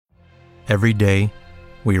Every day,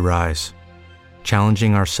 we rise,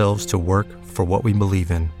 challenging ourselves to work for what we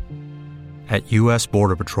believe in. At U.S.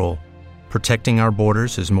 Border Patrol, protecting our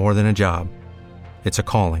borders is more than a job. It's a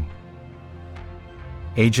calling.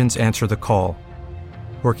 Agents answer the call,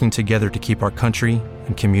 working together to keep our country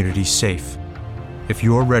and communities safe. If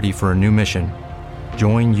you're ready for a new mission,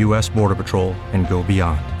 join U.S. Border Patrol and go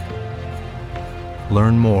beyond.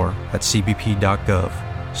 Learn more at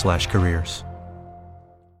cbp.gov/careers.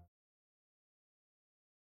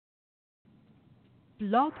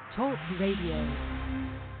 Blog Talk Radio.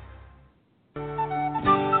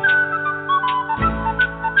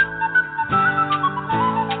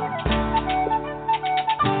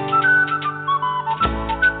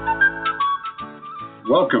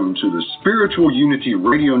 Welcome to the Spiritual Unity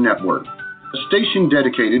Radio Network, a station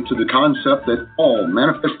dedicated to the concept that all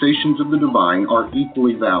manifestations of the divine are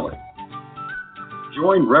equally valid.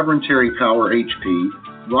 Join Reverend Terry Power HP,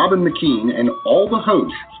 Robin McKean, and all the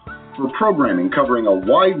hosts for programming covering a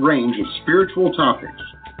wide range of spiritual topics,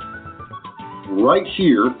 right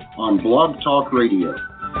here on Blog Talk Radio.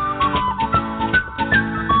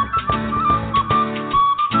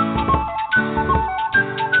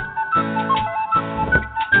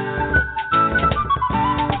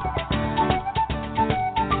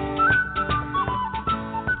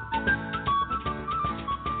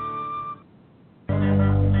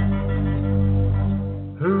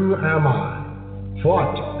 Who am I?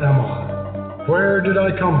 What am I? Where did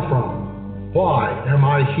I come from? Why am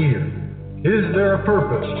I here? Is there a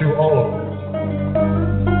purpose to all of this?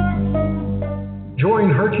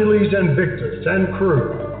 Join Hercules, Invictus, and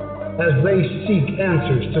Curto as they seek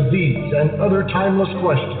answers to these and other timeless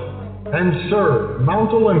questions and serve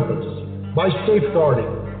Mount Olympus by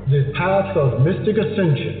safeguarding the path of mystic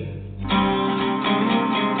ascension.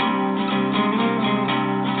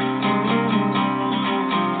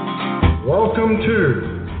 Welcome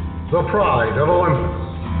to the Pride of Olympus.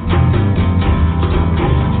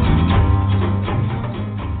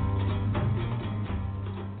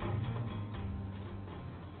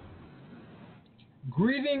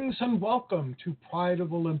 Greetings and welcome to Pride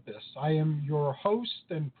of Olympus. I am your host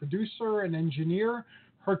and producer and engineer,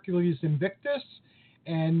 Hercules Invictus,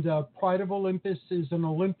 and Pride of Olympus is an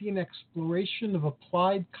Olympian exploration of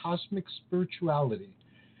applied cosmic spirituality.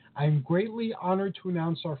 I'm greatly honored to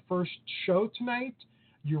announce our first show tonight,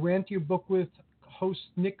 Urantia Book with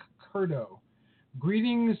host Nick Curto.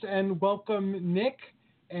 Greetings and welcome, Nick,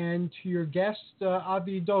 and to your guest,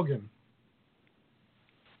 Avi Dogim.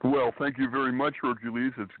 Well, thank you very much,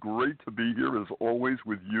 Hercules. It's great to be here, as always,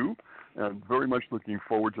 with you, and very much looking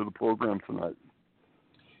forward to the program tonight.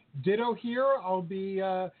 Ditto here. I'll be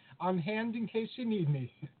on hand in case you need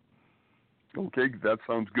me. Okay, that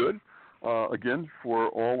sounds good. Again, for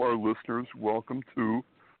all our listeners, welcome to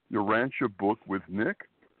Urantia Book with Nick,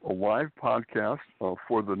 a live podcast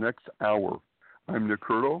for the next hour. I'm Nick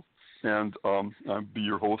Curto, and I'll be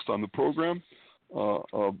your host on the program.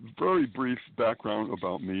 A very brief background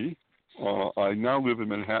about me. I now live in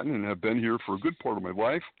Manhattan and have been here for a good part of my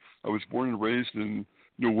life. I was born and raised in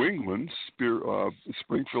New England,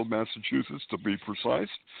 Springfield, Massachusetts, to be precise.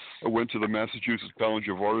 I went to the Massachusetts College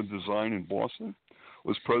of Art and Design in Boston,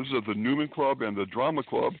 was president of the Newman Club and the Drama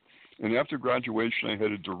Club, and after graduation I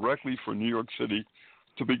headed directly for New York City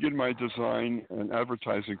to begin my design and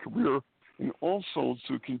advertising career, and also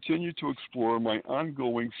to continue to explore my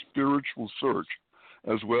ongoing spiritual search,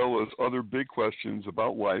 as well as other big questions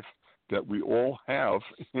about life that we all have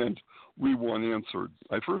and we want answered.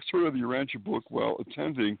 I first heard of the Urantia Book while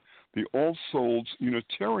attending the All Souls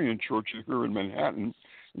Unitarian Church here in Manhattan,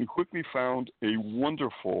 and quickly found a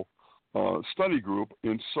wonderful study group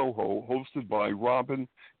in Soho hosted by Robin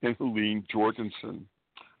and Helene Jorgensen,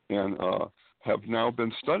 and have now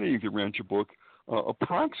been studying the Urantia Book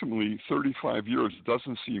approximately 35 years. It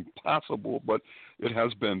doesn't seem possible, but it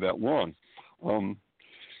has been that long.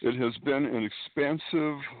 It has been an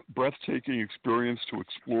expansive, breathtaking experience to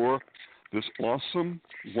explore this awesome,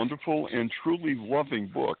 wonderful, and truly loving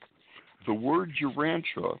book. The word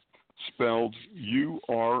Urantia, spelled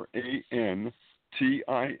Urantia,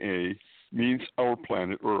 means our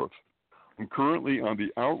planet Earth. I'm currently on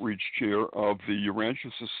the outreach chair of the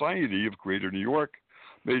Urantia Society of Greater New York,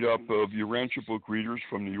 made up of Urantia book readers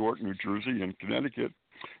from New York, New Jersey, and Connecticut,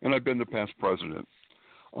 and I've been the past president.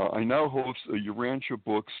 I now host a Urantia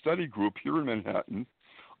book study group here in Manhattan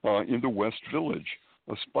in the West Village,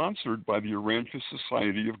 sponsored by the Urantia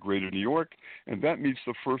Society of Greater New York, and that meets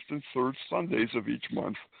the first and third Sundays of each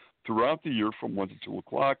month throughout the year from 1 to 2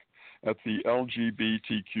 o'clock at the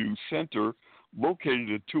LGBTQ Center,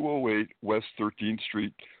 located at 208 West 13th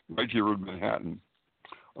Street, right here in Manhattan.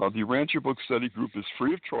 The Urantia Book Study Group is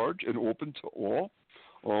free of charge and open to all.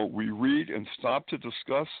 We read and stop to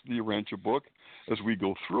discuss the Urantia book as we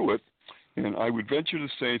go through it. And I would venture to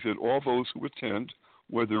say that all those who attend,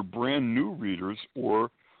 whether brand new readers or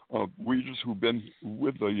readers who've been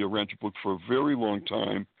with the Urantia book for a very long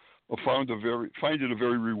time, find it a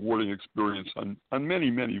very rewarding experience on many,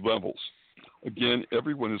 many levels. Again,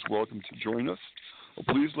 everyone is welcome to join us.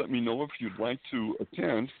 Please let me know if you'd like to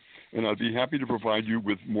attend, and I'd be happy to provide you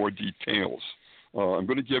with more details. I'm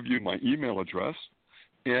going to give you my email address,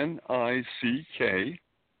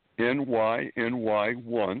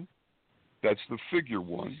 NICKNYNY1, that's the figure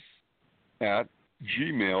 1, at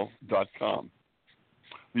gmail.com.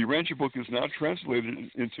 The Urantia book is now translated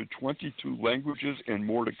into 22 languages and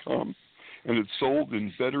more to come, and it's sold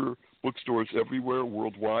in better bookstores everywhere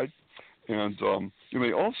worldwide. And you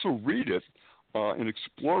may also read it and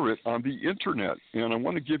explore it on the Internet. And I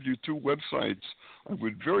want to give you two websites I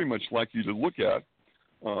would very much like you to look at.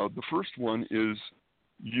 The first one is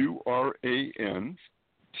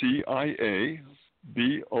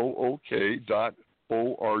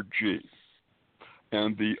urantiabook.org.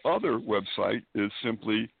 And the other website is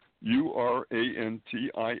simply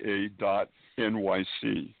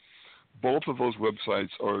urantia.nyc. Both of those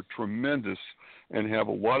websites are tremendous and have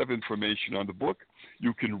a lot of information on the book.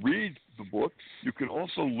 You can read the book. You can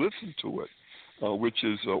also listen to it, which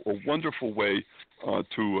is a wonderful way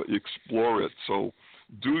to explore it. So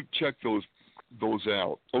do check those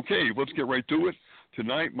out. Okay, let's get right to it.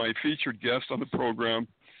 Tonight, my featured guest on the program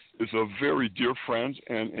is a very dear friend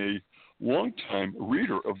and a longtime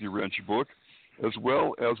reader of the Urantia book, as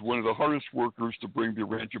well as one of the hardest workers to bring the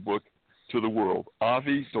Urantia book to the world,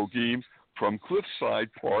 Avi Dogim from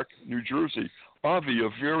Cliffside Park, New Jersey. Avi, a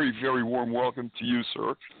very, very warm welcome to you,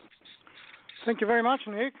 sir. Thank you very much,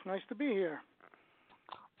 Nick. Nice to be here.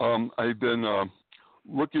 I've been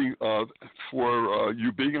looking for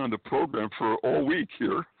you being on the program for all week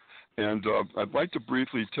here, and I'd like to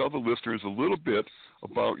briefly tell the listeners a little bit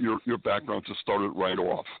about your background to start it right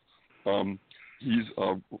off.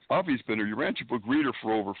 Avi's been a Urantia book reader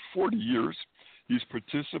for over 40 years. He's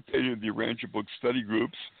participated in the Urantia book study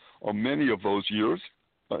groups many of those years.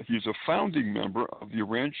 He's a founding member of the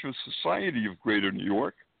Urantia Society of Greater New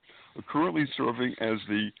York, currently serving as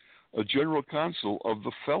the General Counsel of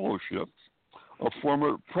the Fellowship, a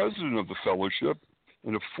former president of the Fellowship,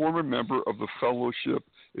 and a former member of the Fellowship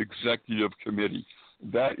Executive Committee.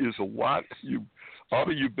 That is a lot.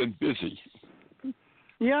 Avi, you've been busy.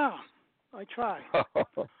 Yeah, I try.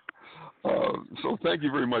 So thank you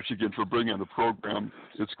very much again for bringing on the program.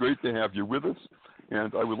 It's great to have you with us.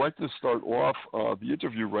 And I would like to start off the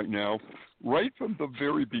interview right now, right from the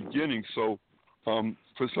very beginning. So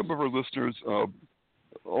for some of our listeners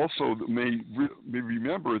also may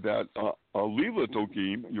remember that Leila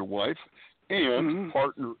Dogim, your wife, and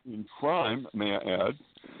partner in crime, may I add,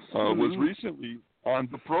 was recently on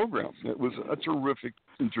the program. It was a terrific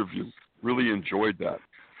interview. Really enjoyed that.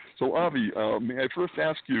 So, Avi, may I first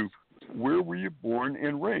ask you, where were you born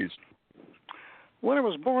and raised? Well, I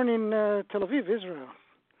was born in Tel Aviv, Israel,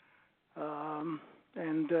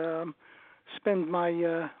 and spent my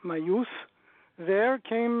youth there.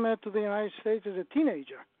 Came to the United States as a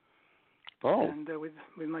teenager. Oh. And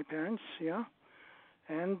with my parents, yeah,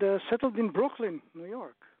 and settled in Brooklyn, New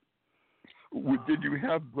York. Did you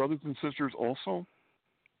have brothers and sisters also?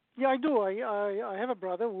 Yeah, I do. I have a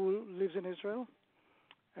brother who lives in Israel,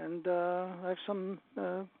 and I have some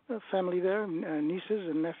family there, nieces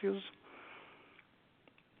and nephews.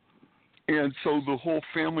 And so the whole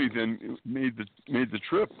family then made the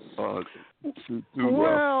trip. Well,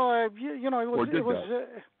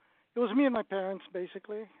 it was me and my parents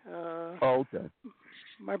basically. Okay.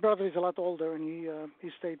 My brother is a lot older, and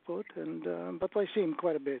he stayed put, and but I see him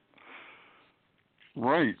quite a bit.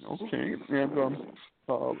 Right. Okay. And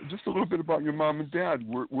just a little bit about your mom and dad.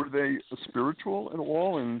 Were they spiritual at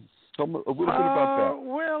all? And tell me a little bit about that.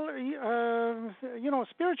 Well,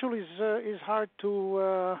 spiritual is hard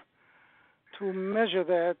to measure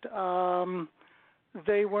that.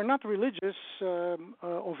 They were not religious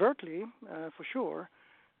overtly, for sure.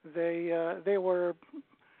 They were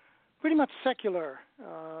pretty much secular.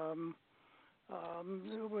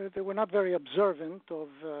 They were not very observant of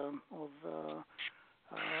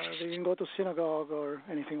they didn't go to synagogue or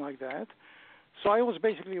anything like that. So I was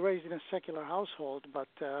basically raised in a secular household, but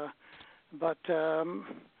I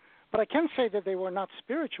can't say that they were not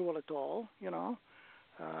spiritual at all.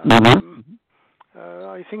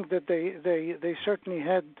 I think that they certainly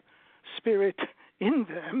had spirit in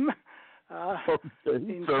them.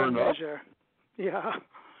 In some measure, yeah,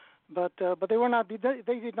 but they were not.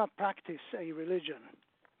 They did not practice a religion.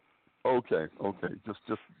 Okay.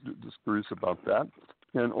 Just curious about that.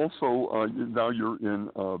 And also, now you're in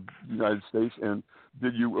the United States, and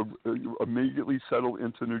did you immediately settle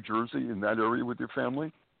into New Jersey in that area with your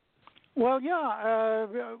family? Well, yeah.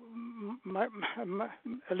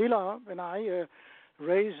 Lila and I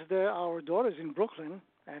raised our daughters in Brooklyn,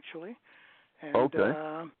 actually. And, okay.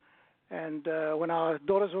 And when our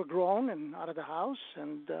daughters were grown and out of the house,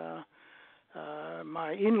 and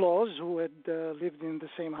my in-laws, who had lived in the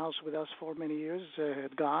same house with us for many years,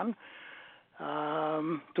 had gone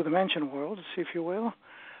to the mansion world, if you will.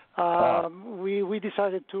 We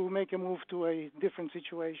decided to make a move to a different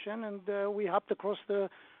situation, and we hopped across the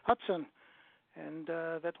Hudson. And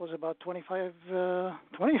that was about 25,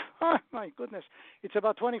 my goodness, it's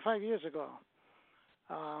about 25 years ago.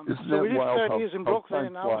 So we lived 30 years in Brooklyn,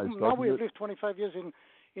 and now we've lived 25 years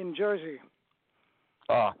in Jersey.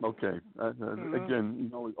 Okay.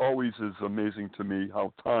 Again, it always is amazing to me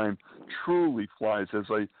how time truly flies. As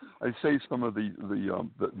I say, some of the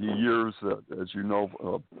years, as you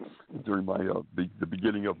know, during my the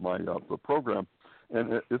beginning of my the program,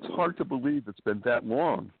 and it's hard to believe it's been that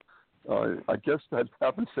long. I guess that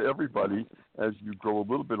happens to everybody as you grow a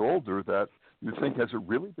little bit older. That you think, has it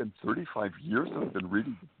really been 35 years that I've been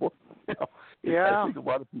reading the book? Yeah. I think a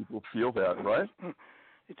lot of people feel that, right?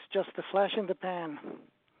 It's just a flash in the pan.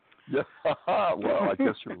 Yeah, well, I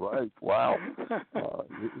guess you're right. Wow,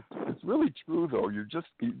 it's really true, though.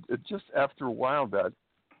 It just after a while that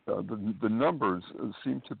the numbers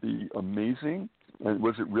seem to be amazing. And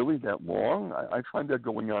was it really that long? I find that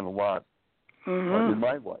going on a lot in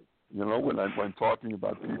my life. When I'm talking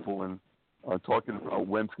about people and talking about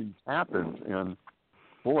when things happened, and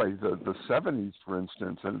boy, the 70s, for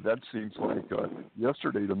instance, and that seems like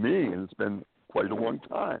yesterday to me, and it's been quite a long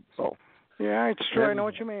time. So. Yeah, it's true. I know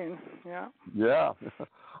what you mean. Yeah. Yeah,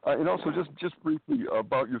 and also just briefly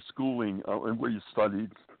about your schooling and where you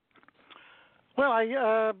studied. Well,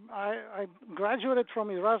 I graduated from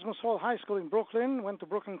Erasmus Hall High School in Brooklyn, went to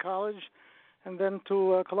Brooklyn College, and then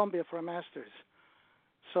to Columbia for a master's.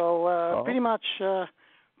 So pretty much, the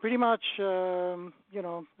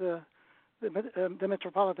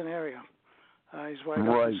metropolitan area is where I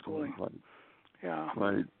got my schooling. Right. Yeah.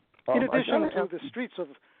 Right. In addition to the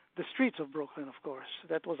streets of Brooklyn, of course,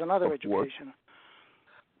 that was another education.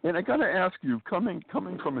 And I got to ask you, coming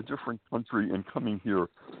from a different country and coming here,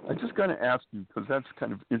 I just got to ask you, because that's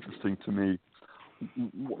kind of interesting to me.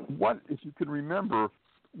 What, if you can remember,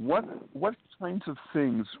 what kinds of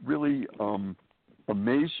things really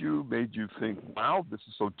amazed you, made you think, wow, this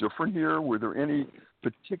is so different here? Were there any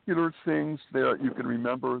particular things that you can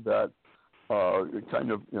remember that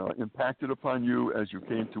kind of impacted upon you as you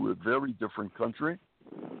came to a very different country?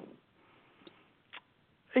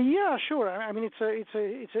 Yeah, sure. I mean, it's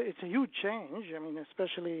a huge change. I mean,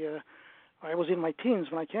 especially I was in my teens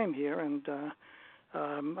when I came here, and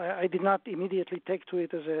I did not immediately take to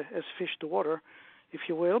it as fish to water, if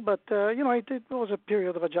you will. But it was a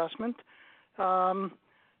period of adjustment, and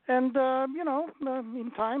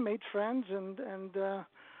in time made friends, and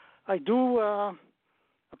I do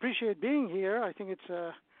appreciate being here. I think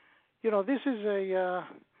it's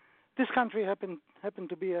this country happened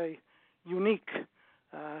to be a unique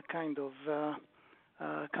kind of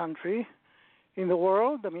country in the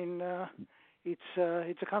world. I mean, it's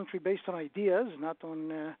a country based on ideas, not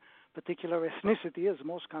on particular ethnicity, as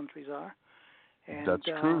most countries are. And, that's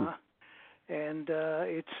true. And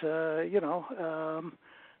it's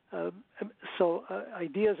so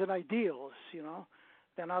ideas and ideals,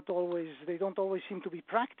 they don't always seem to be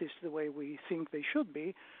practiced the way we think they should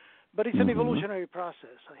be. But it's an evolutionary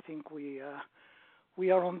process. I think we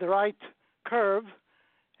are on the right curve,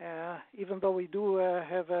 even though we do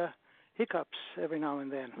have hiccups every now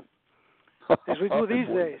and then, as we do these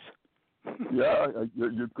days. Yeah,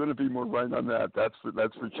 you're going to be more right on that. That's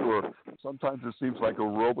for sure. Sometimes it seems like a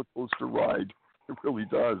roller coaster ride. It really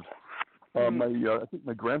does. I think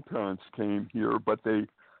my grandparents came here, but they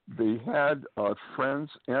had friends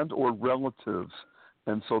and or relatives.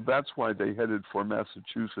 And so that's why they headed for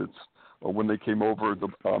Massachusetts when they came over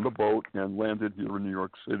on the boat and landed here in New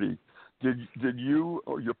York City. Did you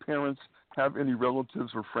or your parents have any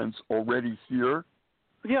relatives or friends already here?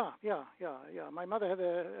 Yeah. My mother had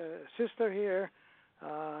a sister here.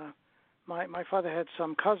 My father had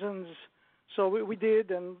some cousins. So we did,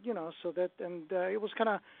 and it was kind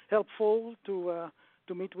of helpful to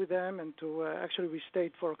meet with them, and to actually we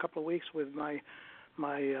stayed for a couple of weeks with my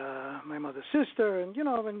mother's sister, and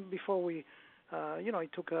before we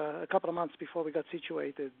it took a couple of months before we got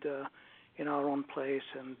situated in our own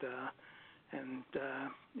place, and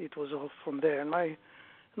it was all from there. And my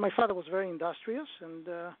father was very industrious, and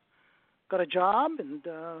got a job, and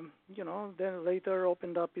then later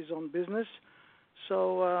opened up his own business.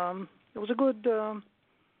 So it was a good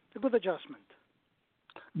adjustment.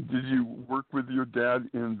 Did you work with your dad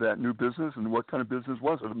in that new business, and what kind of business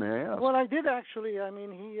was it, may I ask? Well, I did actually. I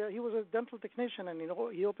mean, he was a dental technician, and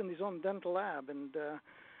he opened his own dental lab,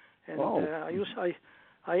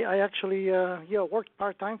 I actually worked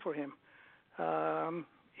part-time for him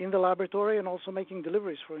in the laboratory, and also making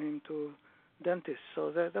deliveries for him to dentists.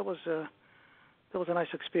 So that was a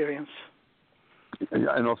nice experience.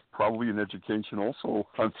 Yeah, and probably an education also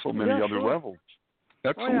on so many other levels.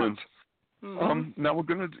 Excellent. Oh, yeah. Mm-hmm. Now we're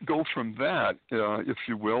going to go from that, if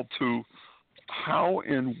you will, to how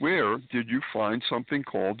and where did you find something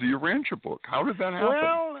called the Urantia book? How did that happen?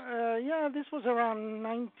 Well, this was around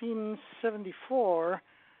 1974.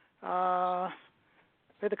 I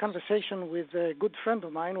had a conversation with a good friend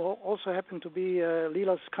of mine who also happened to be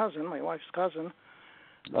Leela's cousin, my wife's cousin.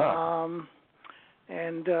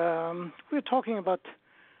 And we were talking about,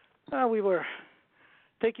 we were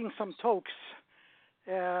taking some talks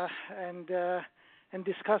and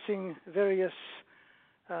discussing various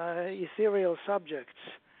ethereal subjects,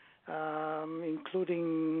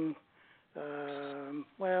 including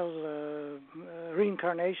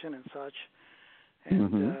reincarnation and such.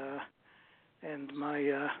 And and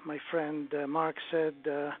my friend Mark said,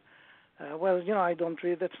 I don't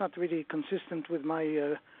really. That's not really consistent with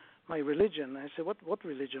my religion. I said, what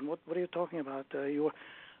religion? What are you talking about?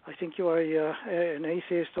 I think you are an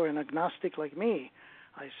atheist or an agnostic like me.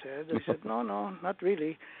 I said, no, not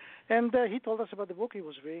really. And he told us about the book he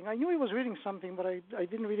was reading. I knew he was reading something, but I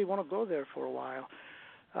didn't really want to go there for a while.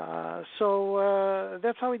 So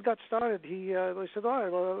that's how it got started. He said, all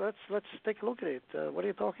right, well, let's take a look at it. What are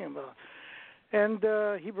you talking about? And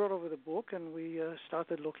he brought over the book, and we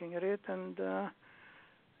started looking at it.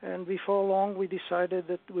 And before long, we decided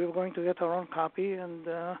that we were going to get our own copy and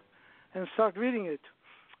start reading it.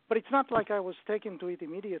 But it's not like I was taken to it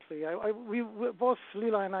immediately. We both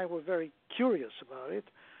Leela and I were very curious about it.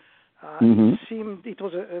 It seemed it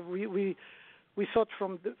was we thought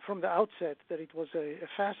from the outset that it was a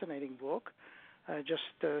fascinating book. I just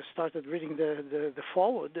started reading the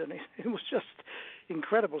foreword, and it was just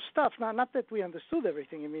incredible stuff. Now, not that we understood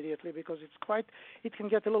everything immediately, because it can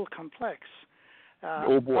get a little complex.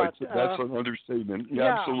 Oh boy, that's an understatement.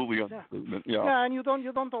 Yeah, absolutely understatement. Yeah, and you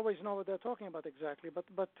don't always know what they're talking about exactly. But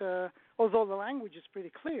although the language is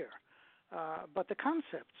pretty clear, but the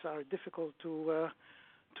concepts are difficult to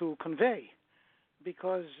convey,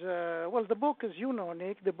 because the book, as you know,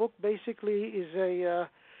 Nick, the book basically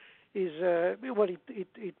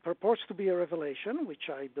it purports to be a revelation, which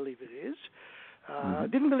I believe it is.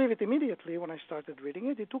 Didn't believe it immediately when I started reading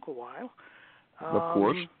it. It took a while. Of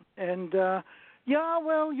course. And I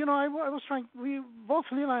was trying. Both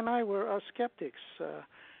Leela and I were skeptics,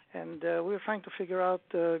 and we were trying to figure out,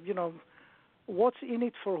 what's in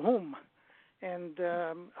it for whom, and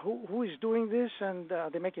who is doing this, and are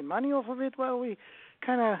they making money off of it? Well, we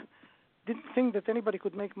kind of didn't think that anybody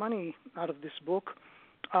could make money out of this book,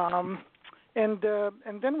 and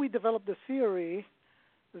then we developed the theory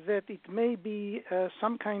that it may be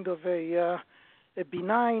some kind of a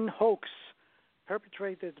benign hoax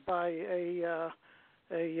perpetrated by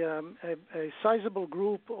a sizable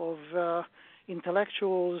group of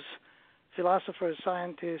intellectuals, philosophers,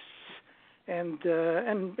 scientists, and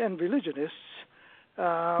religionists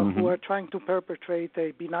who are trying to perpetrate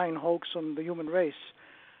a benign hoax on the human race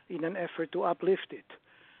in an effort to uplift it.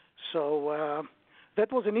 So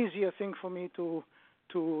that was an easier thing for me to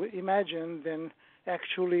imagine than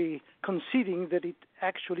actually conceding that it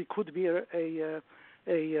actually could be a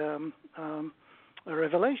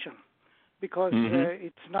revelation, because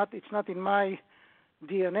it's not in my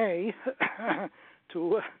DNA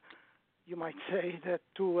to you might say that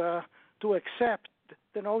to accept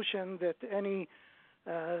the notion that any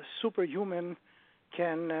superhuman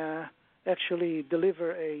can actually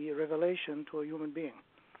deliver a revelation to a human being.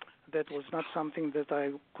 That was not something that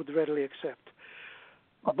I could readily accept.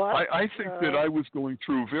 But, I think that I was going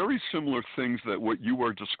through very similar things that what you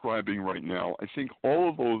are describing right now. I think all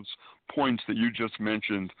of those points that you just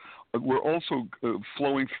mentioned were also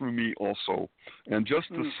flowing through me also. And just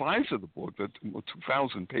the size of the book, that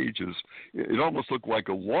 2,000 pages, it almost looked like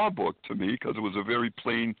a law book to me, because it was a very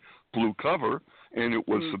plain blue cover, and it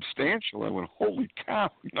was substantial. I went, holy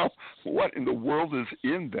cow, what in the world is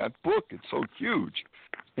in that book? It's so huge.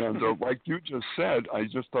 And like you just said, I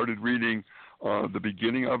just started reading the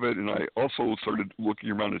beginning of it, and I also started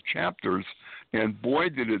looking around the chapters, and boy,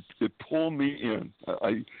 did it pull me in.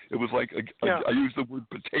 It was like I use the word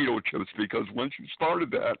potato chips, because once you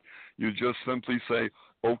started that, you just simply say,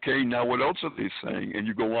 okay, now what else are they saying, and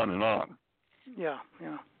you go on and on. Yeah.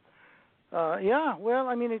 Well,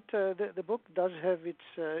 I mean, the book does have its,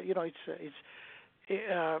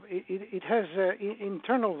 it has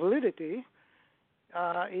internal validity.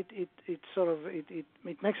 It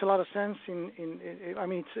makes a lot of sense.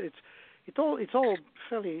 It's all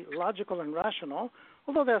fairly logical and rational.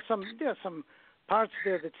 Although there are some parts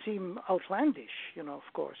there that seem outlandish,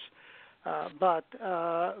 of course. But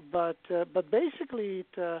basically,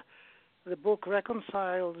 the book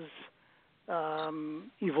reconciles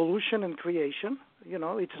evolution and creation.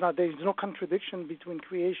 There's no contradiction between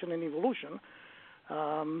creation and evolution.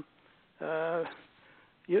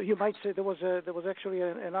 You might say there was actually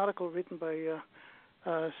an article written by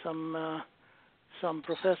some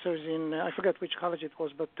professors in, I forget which college it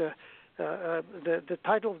was, but the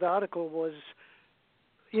title of the article was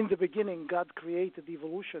 "In the Beginning, God Created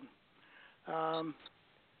Evolution."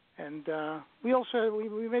 And we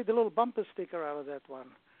made a little bumper sticker out of that one.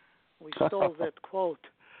 We stole that quote,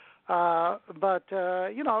 but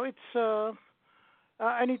it's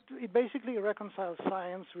and it basically reconciles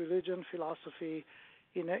science, religion, philosophy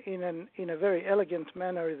in a very elegant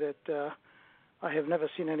manner that I have never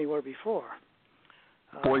seen anywhere before.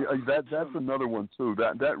 Boy, that's another one too.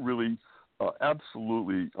 That really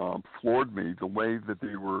absolutely floored me, the way that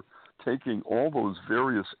they were taking all those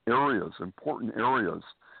various areas, important areas,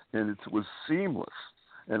 and it was seamless.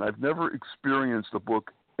 And I've never experienced a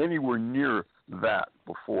book anywhere near that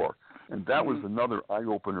before, and that was another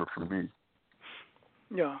eye-opener for me.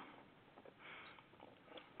 Yeah.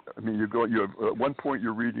 I mean, you have at one point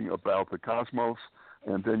you're reading about the cosmos,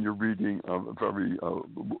 and then you're reading very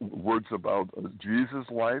words about Jesus'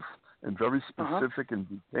 life, and very specific and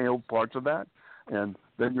detailed parts of that, and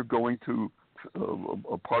then you're going to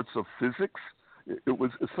parts of physics. It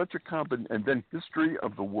was such a combination, and then history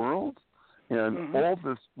of the world. And all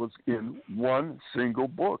this was in one single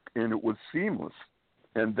book, and it was seamless,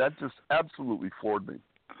 and that just absolutely floored me.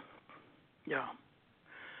 Yeah.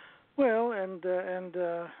 Well, and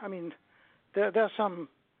I mean, there are some,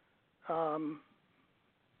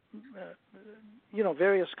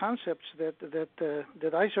 various concepts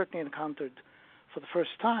that I certainly encountered for the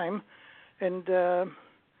first time, and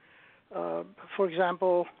for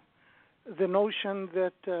example, the notion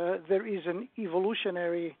that there is an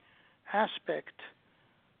evolutionary aspect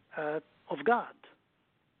of God,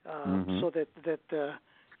 so that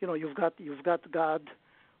you've got God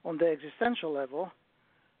on the existential level,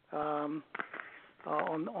 on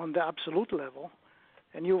the absolute level,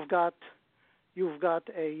 and you've got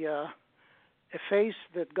a face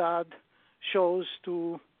that God shows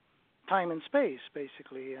to time and space,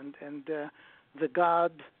 basically, and the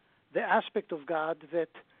aspect of God that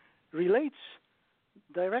relates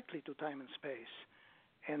directly to time and space.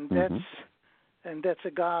 And that's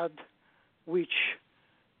a God which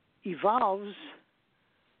evolves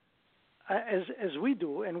as we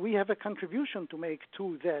do, and we have a contribution to make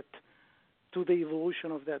to the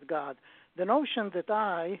evolution of that God. The notion that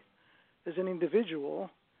I, as an individual,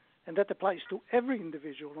 and that applies to every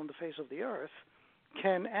individual on the face of the earth,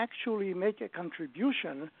 can actually make a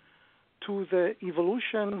contribution to the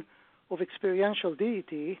evolution of experiential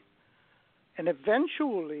deity, and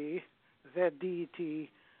eventually that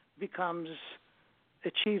deity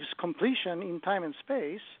achieves completion in time and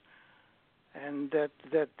space, and that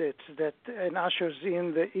ushers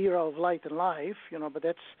in the era of light and life, but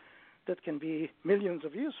that can be millions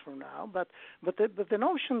of years from now. But the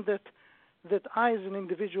notion that I as an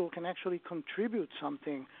individual can actually contribute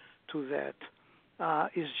something to that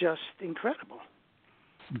is just incredible.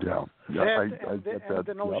 Yeah. And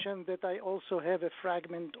the notion that I also have a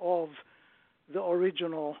fragment of the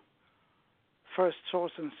original first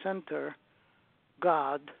source and center,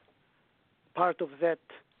 God, part of that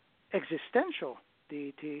existential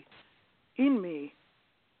deity in me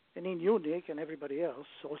and in you, Nick, and everybody else,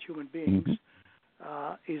 all human beings,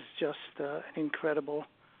 is just an incredible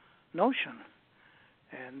notion.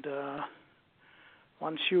 And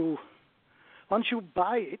once you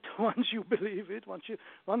buy it, once you believe it, once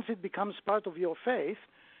it becomes part of your faith,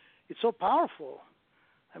 it's so powerful.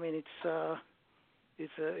 I mean, it's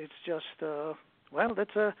just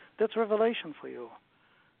that's revelation for you.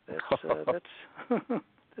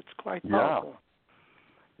 That's quite powerful.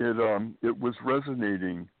 Yeah. It was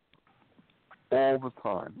resonating all the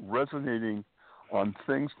time, resonating on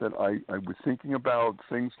things that I was thinking about,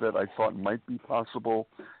 things that I thought might be possible,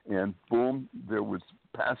 and boom, there was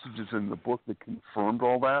passages in the book that confirmed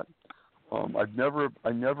all that. I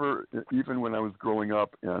never, even when I was growing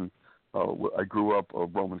up, and I grew up a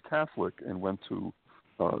Roman Catholic and went to,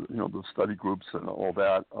 the study groups and all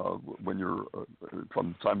that when you're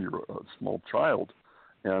from the time you're a small child,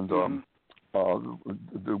 and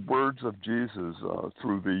the words of Jesus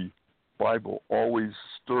through the Bible always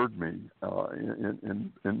stirred me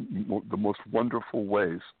in the most wonderful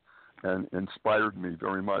ways and inspired me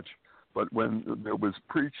very much. But when there was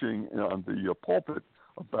preaching on the pulpit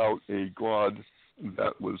about a God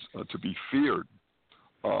that was to be feared,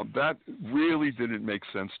 that really didn't make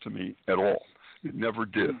sense to me at all. It never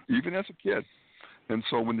did, even as a kid. And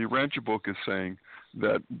so when the Urantia book is saying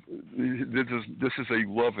that this is a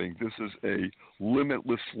loving, this is a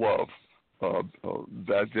limitless love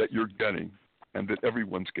that you're getting and that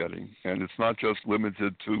everyone's getting, and it's not just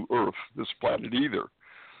limited to Earth, this planet either,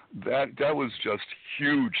 that was just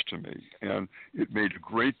huge to me, and it made a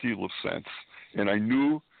great deal of sense. And I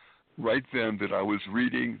knew right then that I was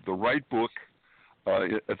reading the right book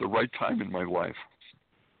at the right time in my life.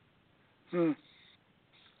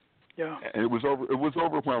 Yeah. And it was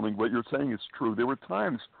overwhelming. What you're saying is true. There were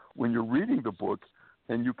times when you're reading the book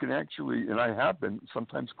and you can actually, and I have been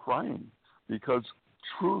sometimes crying, because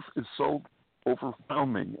truth is so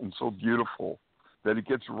overwhelming and so beautiful that it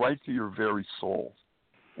gets right to your very soul.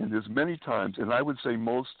 And there's many times, and I would say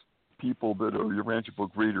most people that are Urantia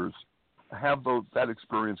book readers have that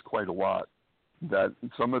experience quite a lot, that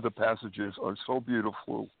some of the passages are so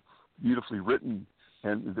beautifully written,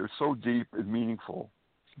 and they're so deep and meaningful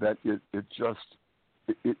that it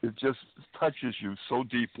just touches you so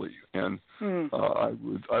deeply. And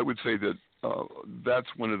I would say that that's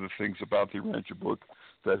one of the things about the Urantia book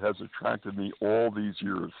that has attracted me all these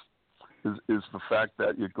years is the fact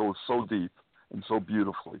that it goes so deep and so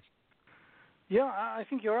beautifully. Yeah, I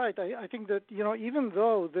think you're right. I think that, even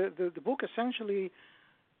though the book essentially,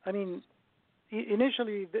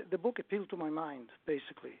 initially the book appealed to my mind,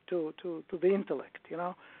 basically, to the intellect,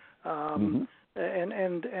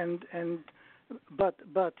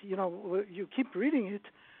 but you keep reading it,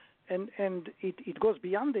 and it goes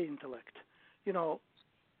beyond the intellect.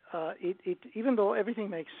 It even though everything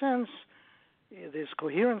makes sense, there's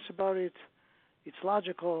coherence about it. It's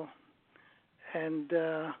logical, and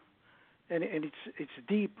it's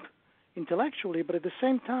deep intellectually, but at the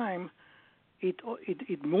same time,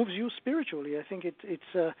 it moves you spiritually. I think it's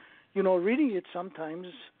reading it sometimes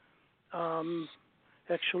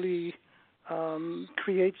actually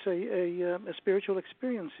creates a spiritual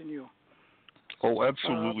experience in you. Oh,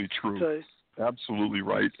 absolutely true. Absolutely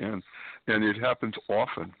right, and it happens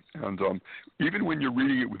often. And even when you're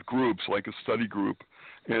reading it with groups, like a study group,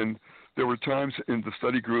 and there were times in the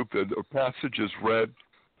study group that a passage is read,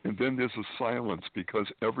 and then there's a silence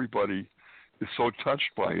because everybody is so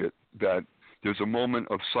touched by it that there's a moment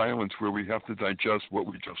of silence where we have to digest what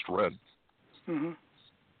we just read. Mm-hmm.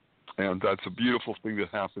 And that's a beautiful thing that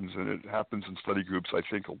happens, and it happens in study groups, I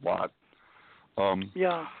think, a lot.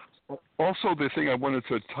 Yeah. Also, the thing I wanted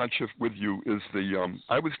to touch with you is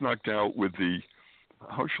I was knocked out with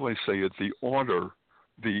how shall I say it, the order,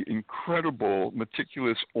 the incredible,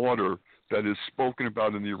 meticulous order that is spoken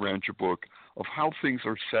about in the Urantia book of how things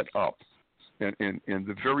are set up, and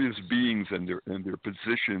the various beings and their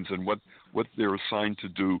positions and what they're assigned to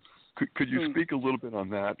do. Could you speak a little bit on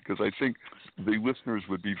that? Because I think the listeners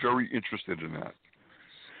would be very interested in that.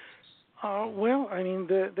 Well,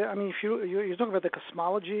 if you talk about the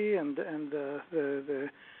cosmology and the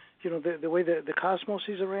way the cosmos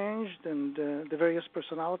is arranged and the various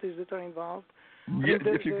personalities that are involved. Yeah,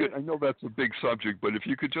 if you could, I know that's a big subject, but if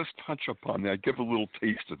you could just touch upon that, give a little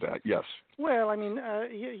taste of that. Yes. Well,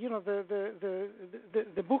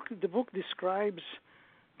 the book describes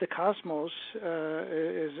the cosmos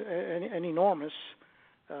as an enormous.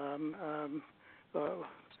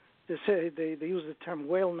 They use the term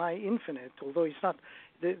well nigh infinite, although it's not.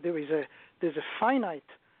 There's a finite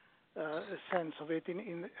sense of it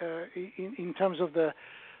in terms of the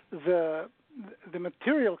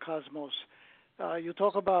material cosmos. You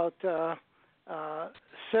talk about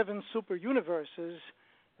 7 super universes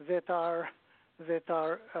that are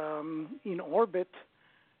in orbit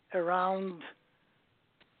around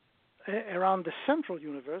the central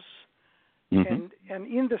universe, and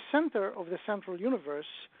in the center of the central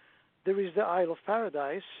universe there is the Isle of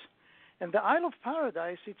Paradise, and the Isle of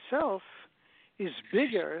Paradise itself is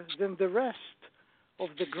bigger than the rest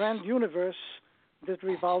of the grand universe that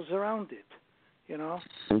revolves around it.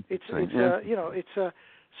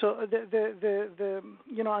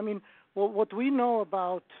 What we know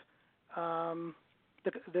about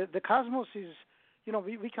the cosmos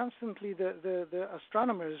we constantly, the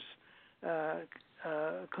astronomers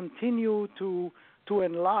continue to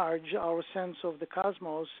enlarge our sense of the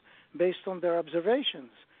cosmos based on their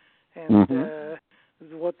observations. And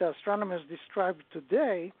what the astronomers describe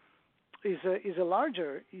today is a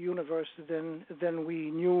larger universe than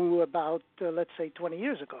we knew about, let's say, 20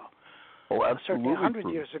 years ago. Oh, absolutely. Certainly 100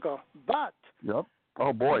 years ago. But yep.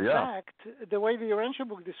 Oh boy, in yeah. fact, the way the Urantia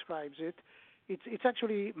book describes it, it's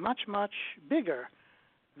actually much bigger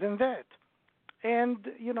than that. And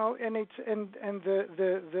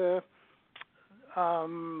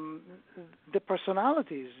the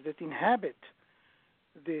personalities that inhabit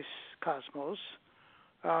this cosmos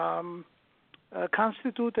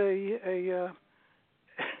constitute a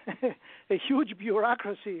huge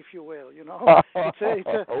bureaucracy, if you will.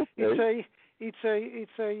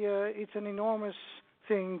 It's an enormous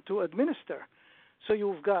thing to administer. So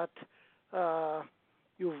you've got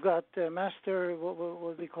master,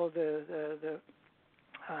 what we call the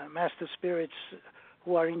master spirits,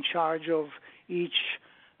 who are in charge of each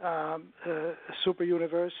super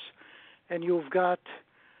universe, and you've got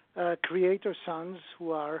creator sons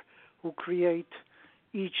who create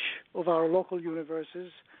each of our local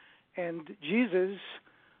universes, and Jesus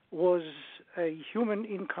was a human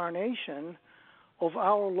incarnation of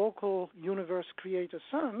our local universe creator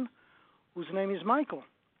son, whose name is Michael.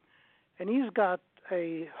 And he's got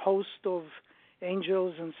a host of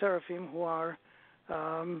angels and seraphim who are,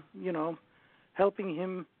 helping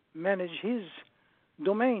him manage his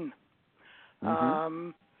domain.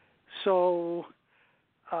 That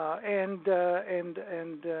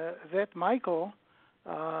Michael,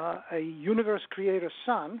 a universe creator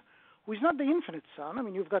son, who is not the infinite son. I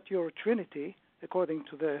mean, you've got your Trinity, according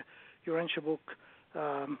to the Urantia book,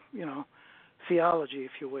 theology,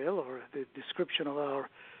 if you will, or the description of our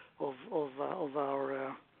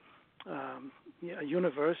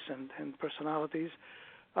universe and personalities.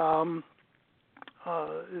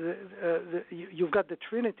 You've got the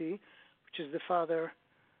Trinity, which is the Father,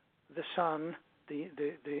 the Son, the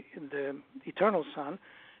eternal Son,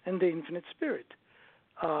 and the infinite Spirit.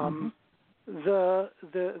 The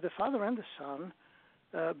Father and the Son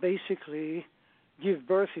basically give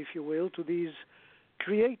birth, if you will, to these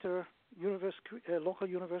creator universe, local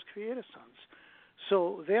universe creator sons.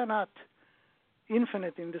 So they are not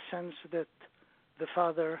infinite in the sense that the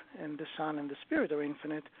Father and the Son and the Spirit are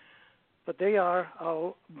infinite, but they are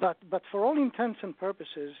our. But for all intents and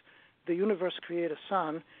purposes, the universe creator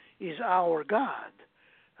Son is our God,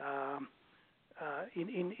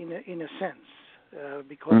 in a sense,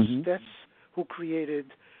 because that's who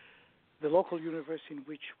created the local universe in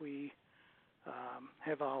which we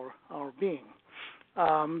have our being.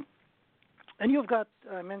 And you've got,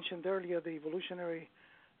 I mentioned earlier, the evolutionary.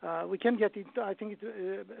 We can get into. I think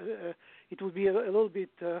it would be a little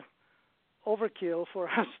bit overkill for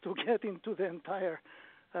us to get into the entire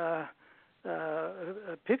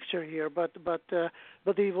picture here, but the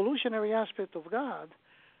evolutionary aspect of God,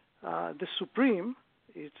 the Supreme,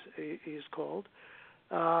 is called,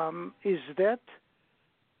 is that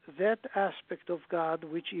aspect of God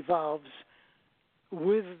which evolves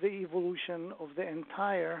with the evolution of the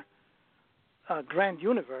entire grand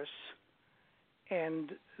universe,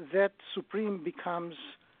 and that Supreme becomes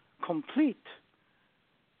complete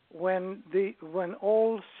when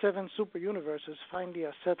all 7 super universes finally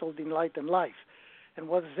are settled in light and life. And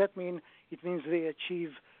what does that mean? It means they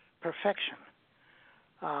achieve perfection.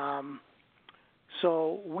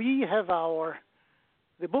 So we have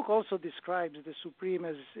the book also describes the Supreme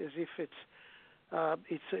as if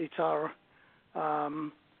it's our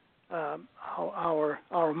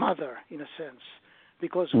mother, in a sense,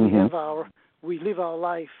 because we live our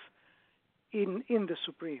life in the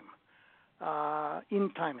Supreme,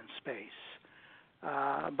 in time and space.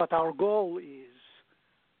 But our goal is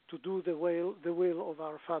to do the will of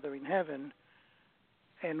our Father in heaven,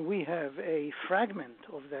 and we have a fragment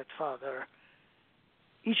of that Father.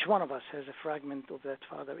 Each one of us has a fragment of that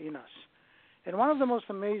Father in us. And one of the most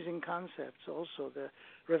amazing concepts, also the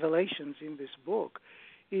revelations in this book,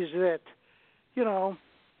 is that,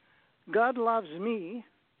 God loves me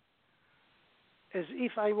as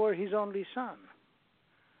if I were his only son.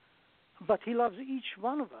 But he loves each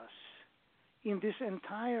one of us in this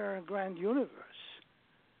entire grand universe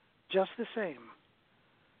just the same.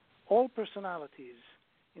 All personalities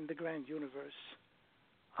in the grand universe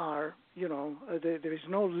are, there is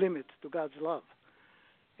no limit to God's love.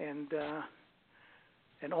 And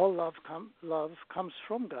all love comes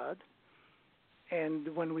from God. And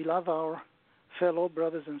when we love our fellow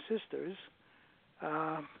brothers and sisters,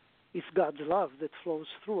 it's God's love that flows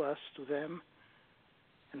through us to them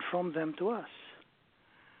and from them to us.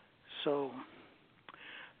 So,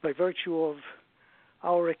 by virtue of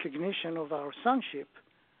our recognition of our sonship,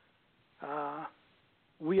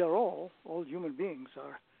 we are all human beings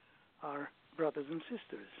are brothers and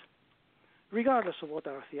sisters, regardless of what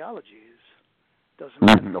our theology is. Doesn't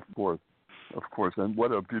matter. Of course. And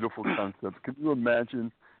what a beautiful concept. Can you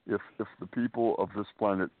imagine if the people of this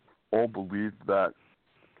planet all believed that?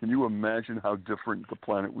 Can you imagine how different the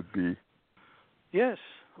planet would be? Yes,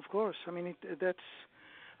 of course. I mean,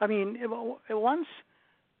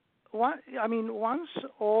 once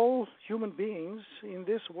all human beings in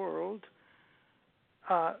this world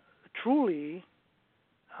truly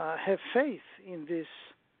have faith in this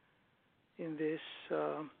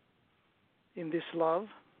love,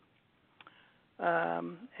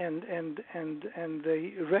 and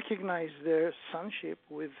they recognize their sonship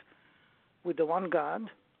with the one God,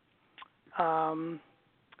 and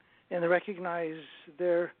they recognize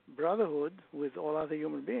their brotherhood with all other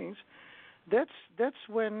human beings, that's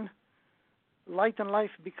when light and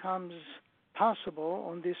life becomes possible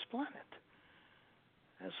on this planet.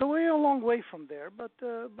 And so we're a long way from there, but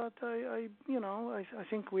I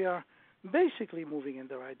think we are basically moving in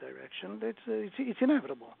the right direction. It's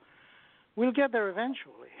inevitable. We'll get there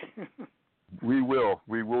eventually. We will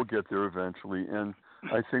get there eventually, and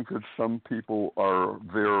I think that some people are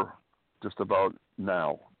there just about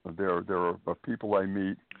now. There are people I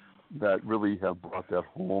meet that really have brought that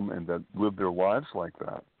home and that live their lives like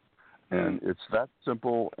that. And it's that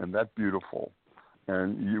simple and that beautiful.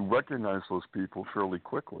 And you recognize those people fairly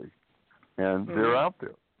quickly. And they're out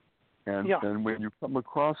there. And when you come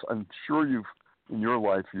across, I'm sure in your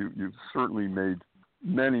life, you've certainly made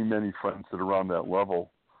many, many friends that are on that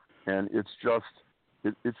level. And it's just,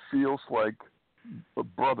 it feels like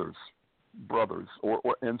brothers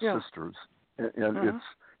and sisters. And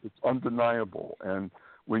it's undeniable. And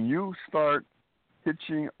when you start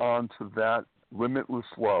hitching onto that limitless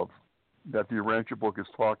love that the Urantia book is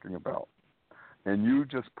talking about, and you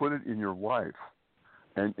just put it in your life,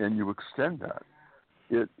 and you extend that,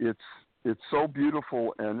 it's so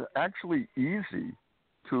beautiful and actually easy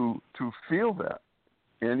to feel that.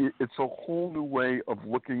 And it's a whole new way of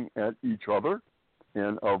looking at each other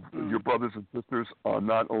and of your brothers and sisters,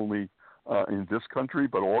 not only in this country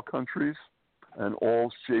but all countries and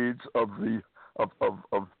all shades of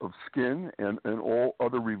skin and all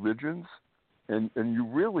other religions, and you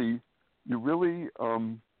really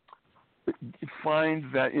find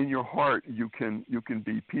that in your heart you can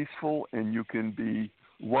be peaceful and you can be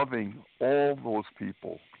loving all those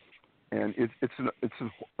people, and it's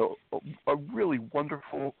a really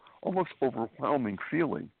wonderful, almost overwhelming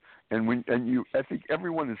feeling, I think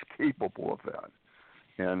everyone is capable of that,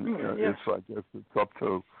 and it's I guess it's up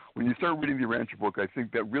to when you start reading the Urantia book. I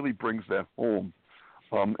think that really brings that home.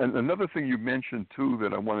 And another thing you mentioned too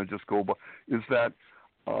that I want to just go by is that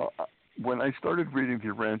when I started reading the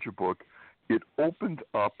Urantia book, it opened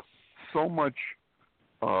up so much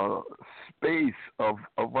space of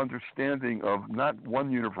understanding of not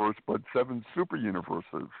one universe but 7 super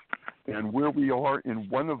universes, and where we are in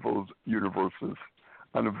one of those universes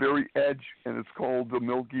on the very edge, and it's called the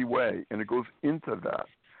Milky Way, and it goes into that,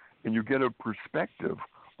 and you get a perspective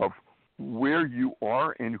of where you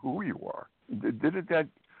are and who you are. Didn't that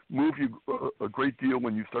move you a great deal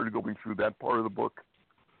when you started going through that part of the book?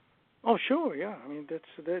 Oh, sure, yeah. I mean, that's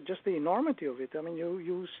just the enormity of it. I mean,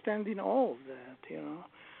 you stand in awe of that.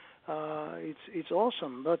 It's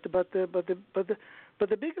awesome. But the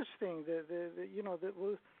biggest thing, as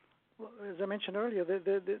I mentioned earlier,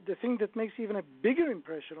 the thing that makes even a bigger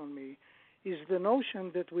impression on me is the notion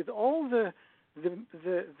that with all the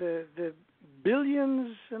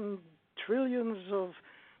billions and trillions of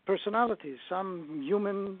personalities, some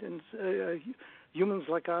human and humans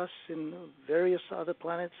like us in various other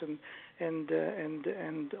planets, and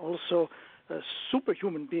also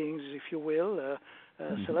superhuman beings, if you will,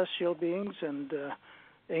 celestial beings and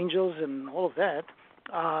angels and all of that.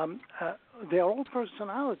 They are all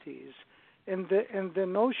personalities, and the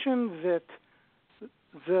notion that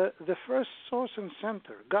the first source and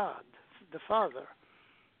center, God, the Father,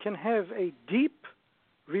 can have a deep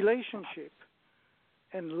relationship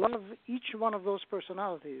and love each one of those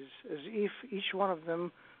personalities as if each one of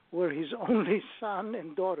them were his only son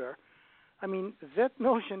and daughter. I mean, that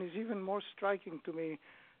notion is even more striking to me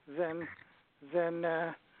than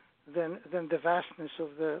the vastness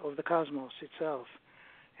of the cosmos itself.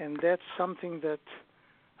 And that's something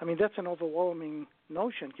that's an overwhelming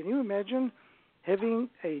notion. Can you imagine having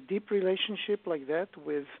a deep relationship like that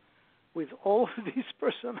with all of these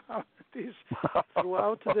personalities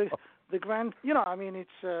throughout the grand? I mean, it's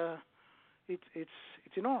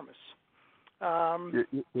enormous.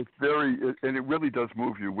 It's very, and it really does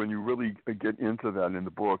move you when you really get into that in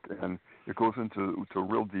the book, and it goes into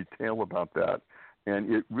real detail about that,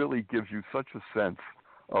 and it really gives you such a sense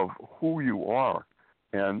of who you are,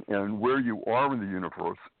 and where you are in the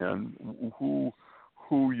universe, and who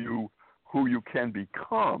you can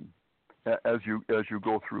become as you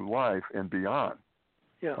go through life and beyond.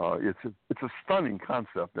 Yeah. It's a stunning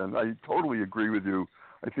concept, and I totally agree with you.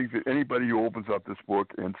 I think that anybody who opens up this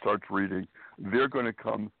book and starts reading, they're going to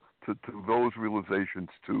come to those realizations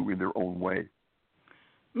too in their own way.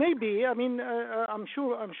 Maybe. I mean, I'm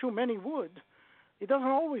sure many would. It doesn't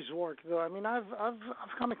always work, though. I mean, I've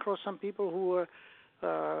come across some people who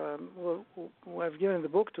I've given the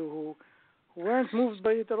book to who weren't moved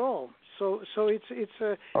by it at all. So it's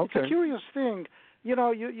a curious thing. You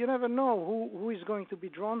know, you never know who is going to be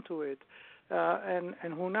drawn to it.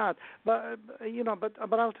 And who not? But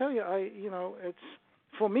I'll tell you, it's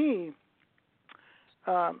for me.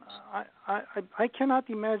 I cannot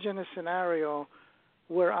imagine a scenario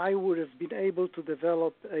where I would have been able to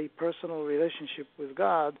develop a personal relationship with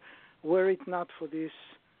God, were it not for this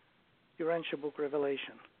Urantia book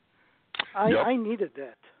revelation. I needed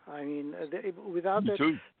that. I mean, without that,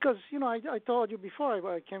 because I told you before,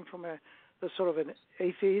 I came from a sort of an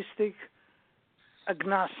atheistic,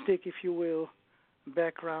 agnostic, if you will,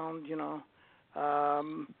 background, even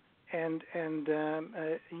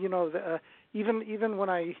when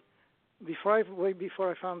way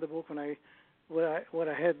before I found the book, I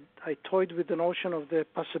toyed with the notion of the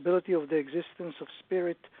possibility of the existence of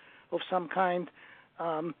spirit of some kind.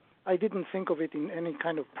 I didn't think of it in any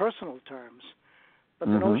kind of personal terms, but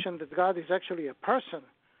the notion that God is actually a person,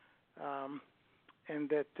 and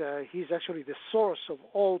that He's actually the source of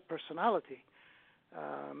all personality.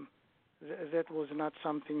 That was not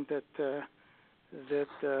something that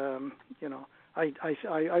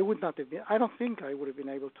I would not have been. I don't think I would have been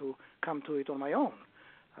able to come to it on my own.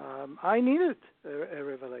 I needed a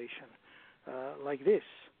revelation like this.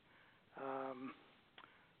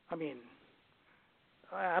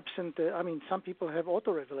 Absent. Some people have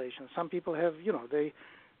auto revelation. Some people have, they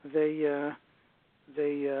I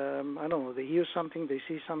don't know. They hear something. They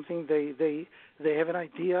see something. They have an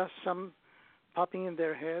idea. Some popping in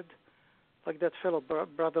their head, like that fellow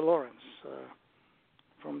Brother Lawrence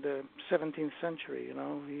from the 17th century.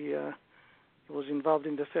 He was involved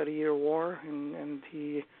in the 30-Year War, and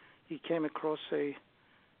he came across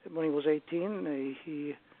when he was 18,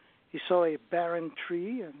 he saw a barren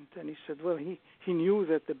tree, and he said, well, he knew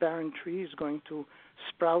that the barren tree is going to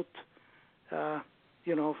sprout,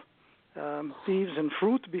 leaves and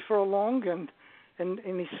fruit before long, and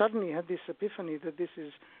he suddenly had this epiphany that this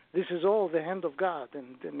is all the hand of God,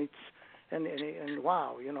 and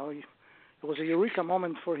wow, it was a eureka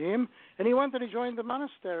moment for him, and he went and he joined the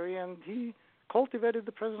monastery, and he cultivated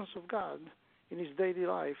the presence of God in his daily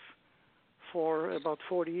life for about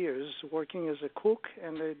 40 years, working as a cook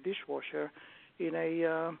and a dishwasher in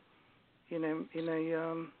a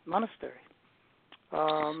monastery.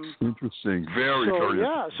 Interesting, very.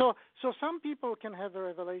 Yeah, so some people can have a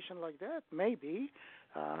revelation like that, maybe.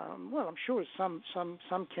 Well, I'm sure some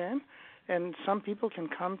can, and some people can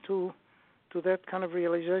come to that kind of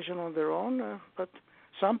realization on their own. But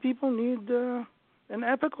some people need an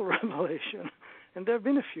epical revelation, and there have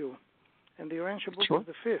been a few. And the Urantia book is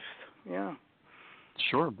the fifth. Yeah.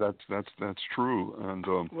 Sure, that's true, and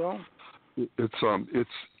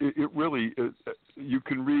it really you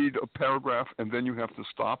can read a paragraph and then you have to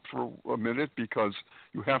stop for a minute because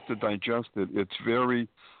you have to digest it. It's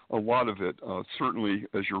a lot of it, certainly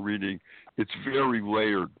as you're reading, it's very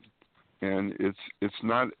layered, and it's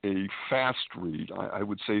not a fast read. I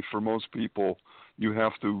would say for most people, you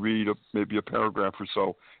have to read maybe a paragraph or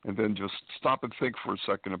so and then just stop and think for a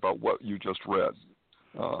second about what you just read.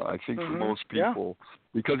 I think for most people,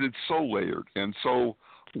 because it's so layered and so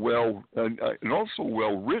well, and also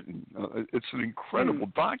well written. It's an incredible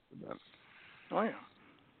document. Oh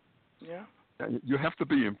yeah. You have to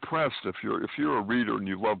be impressed if you're a reader and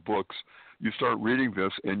you love books. You start reading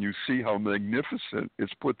this and you see how magnificent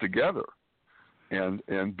it's put together, and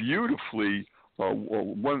beautifully.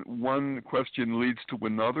 One question leads to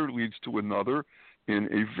another in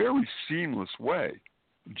a very seamless way.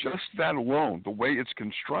 Just that alone, the way it's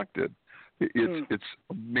constructed, it's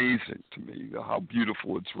amazing to me how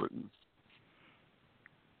beautiful it's written.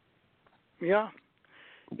 Yeah.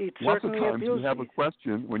 It Lots of certainly times appeals you have a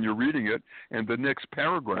question when you're reading it, and the next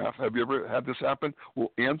paragraph, have you ever had this happen,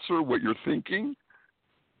 will answer what you're thinking?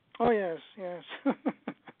 Oh, yes.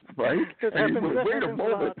 Right? That and happens, wait a moment.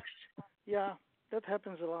 A lot. Yeah, that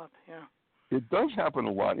happens a lot, yeah. It does happen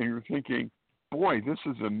a lot, and you're thinking, boy, this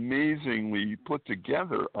is amazingly put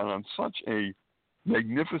together on such a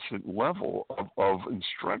magnificent level of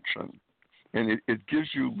instruction. And it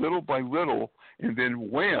gives you little by little, and then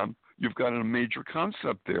wham, you've got a major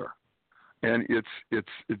concept there. And it's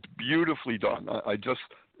beautifully done.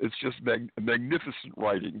 It's just magnificent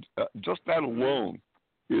writing. Just that alone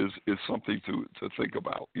is something to think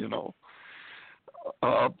about, you know.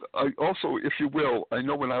 I also, if you will, I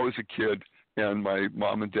know when I was a kid and my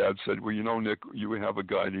mom and dad said, well, you know, Nick, you have a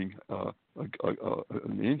guiding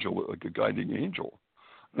an angel, like a guiding angel,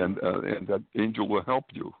 and that angel will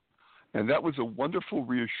help you. And that was a wonderful,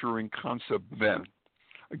 reassuring concept then.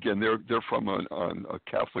 Again, they're from a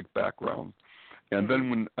Catholic background. And then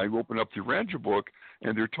when I open up the Urantia book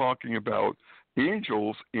and they're talking about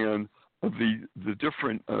angels and the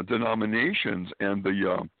different denominations and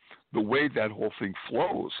the way that whole thing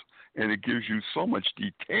flows, and it gives you so much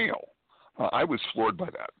detail. I was floored by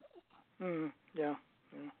that. Yeah.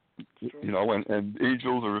 You know, and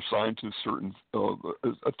angels are assigned to certain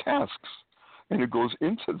tasks, and it goes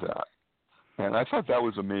into that. And I thought that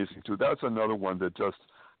was amazing too. That's another one that just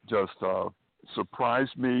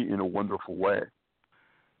surprised me in a wonderful way.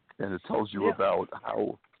 And it tells you about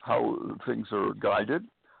how things are guided,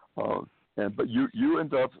 but you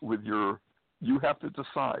end up with you have to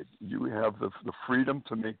decide. You have the freedom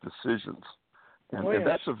to make decisions, and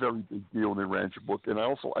that's a very big deal in the Urantia book. And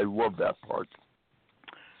I love that part.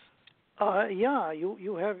 Yeah,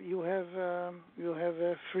 you have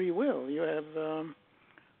free will. You have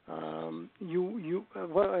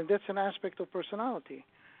well, that's an aspect of personality.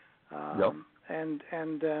 Yep. And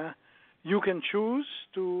you can choose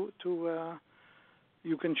to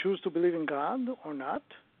believe in God or not.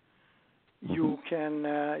 You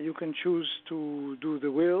can choose to do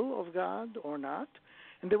the will of God or not.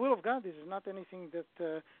 And the will of God is not anything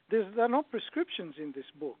that there are no prescriptions in this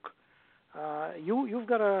book. You've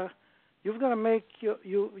got to make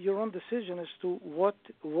your own decision as to what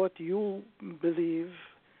you believe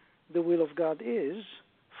the will of God is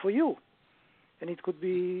for you. And it could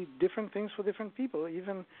be different things for different people,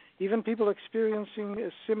 even people experiencing a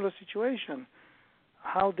similar situation.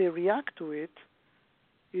 How they react to it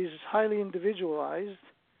is highly individualized,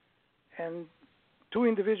 and two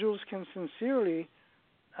individuals can sincerely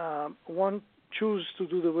one choose to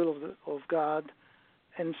do the will of God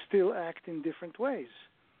and still act in different ways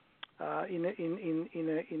in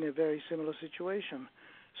a very similar situation.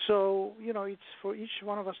 So, you know, it's for each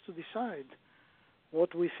one of us to decide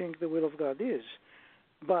what we think the will of God is.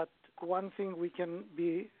 But one thing we can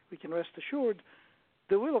rest assured,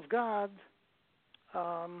 the will of God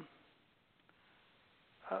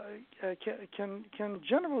can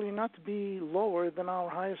generally not be lower than our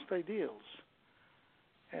highest ideals.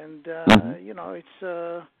 And you know, it's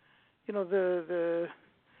you know the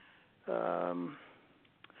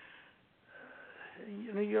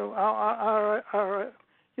our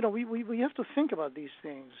you know, we have to think about these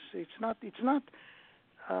things. It's not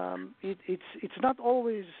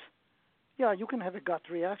always. Yeah, you can have a gut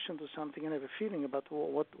reaction to something and have a feeling about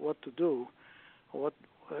what to do, or what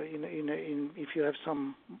if you have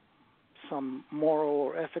some moral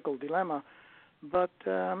or ethical dilemma. But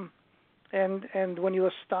and when you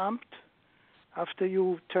are stumped, after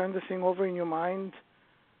you turn the thing over in your mind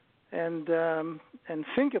and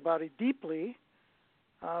think about it deeply,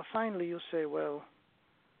 finally you say, well,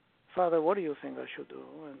 Father, what do you think I should do?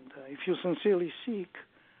 And if you sincerely seek,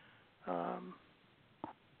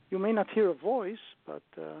 you may not hear a voice, but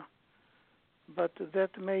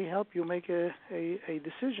that may help you make a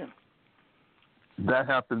decision. That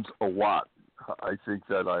happens a lot. I think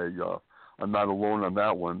that I'm not alone on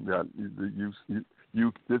that one. That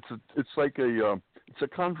it's like it's a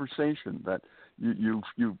conversation that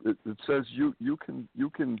it says you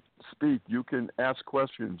can speak, you can ask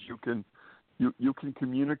questions, you can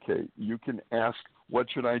communicate, you can ask, what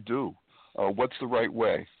should I do? What's the right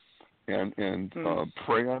way? And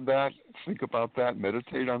pray on that, think about that,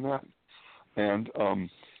 meditate on that, and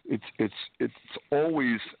it's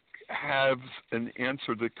always have an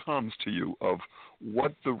answer that comes to you of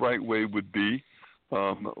what the right way would be,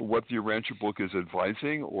 what the Urantia book is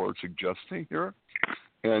advising or suggesting here,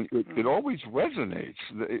 and it always resonates.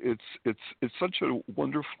 It's such a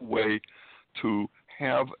wonderful way to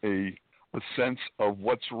have a sense of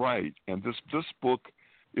what's right, and this book,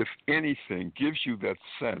 if anything, gives you that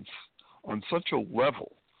sense on such a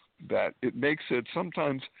level that it makes it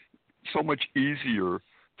sometimes so much easier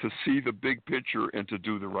to see the big picture and to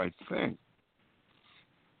do the right thing.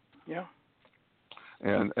 Yeah.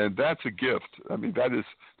 And that's a gift. I mean,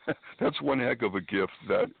 that's one heck of a gift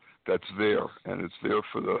that's there, and it's there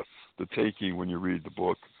for the taking when you read the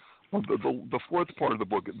book. Well, the fourth part of the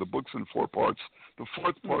book's in 4 parts. The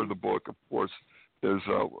fourth part of the book, of course, is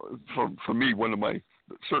for me one of my,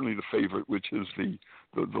 certainly the favorite, which is the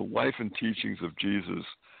life and teachings of Jesus.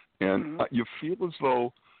 And you feel as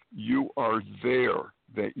though you are there,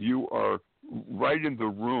 that you are right in the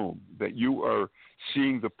room, that you are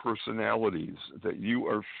seeing the personalities, that you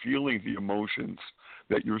are feeling the emotions,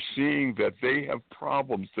 that you're seeing that they have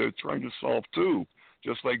problems they're trying to solve too,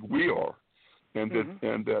 just like we are, and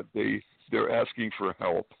that they're asking for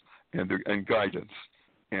help and guidance,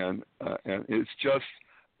 and it's just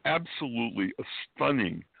absolutely a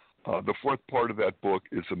stunning. The fourth part of that book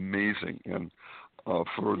is amazing, and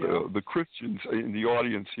for the Christians in the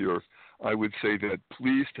audience here, I would say that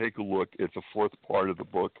please take a look at the fourth part of the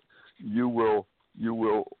book. You will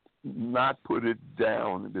not put it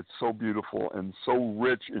down. It's so beautiful and so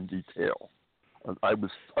rich in detail. I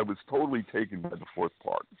was totally taken by the fourth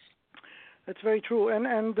part. That's very true. And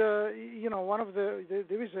one of there is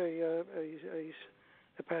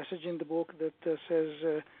a passage in the book that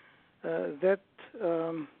says that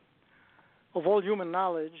of all human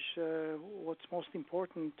knowledge, what's most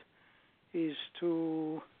important is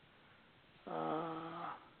to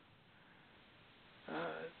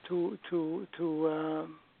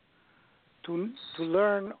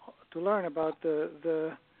learn about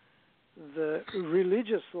the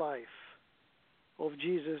religious life of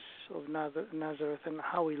Jesus of Nazareth and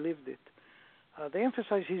how he lived it. They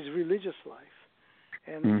emphasize his religious life,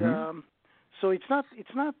 and so it's not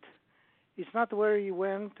where he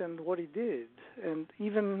went and what he did, and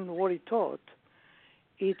even what he taught.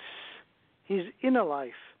 It's his inner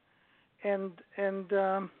life, and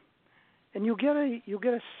you get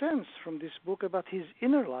a sense from this book about his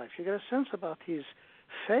inner life. You get a sense about his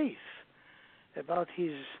faith, about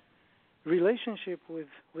his relationship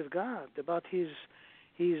with God, about his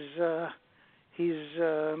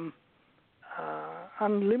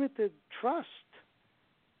unlimited trust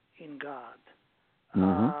in God,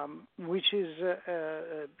 which is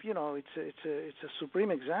it's a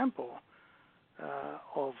supreme example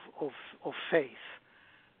of faith.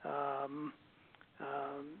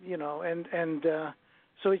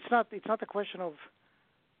 So it's not a question of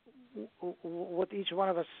what each one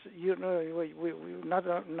of us,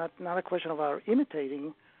 not a question of our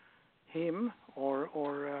imitating him or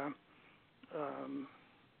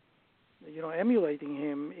emulating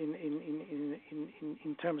him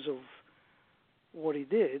in terms of what he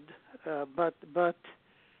did, but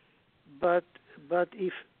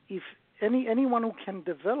if anyone who can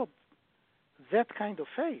develop that kind of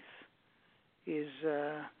faith is,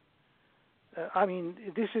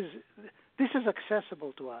 this is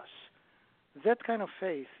accessible to us. That kind of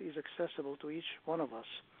faith is accessible to each one of us,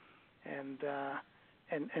 and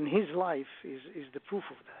his life is the proof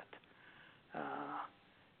of that.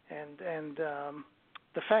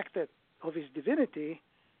 The fact that of his divinity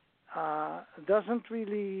doesn't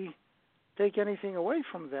really take anything away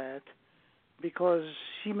from that, because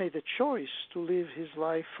he made a choice to live his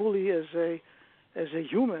life fully as a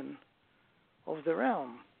human of the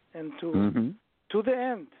realm, and to the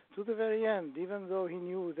end, to the very end, even though he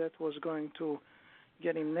knew that was going to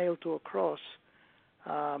get him nailed to a cross,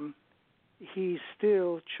 he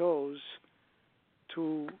still chose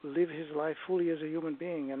to live his life fully as a human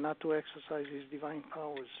being and not to exercise his divine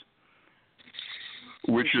powers.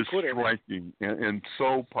 Which is striking and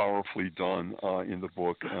so powerfully done in the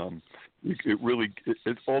book.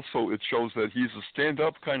 It shows that he's a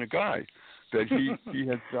stand-up kind of guy, that he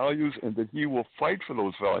has values and that he will fight for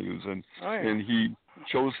those values, and he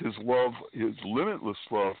shows his love, his limitless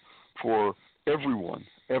love for everyone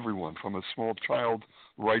from a small child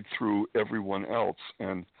right through everyone else,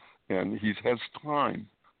 and he has time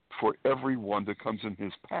for everyone that comes in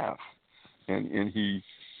his path, and he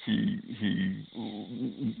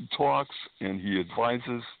talks and he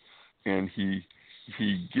advises and he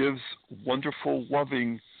gives wonderful,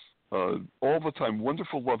 loving, all the time,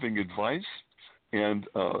 wonderful, loving advice and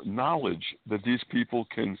knowledge that these people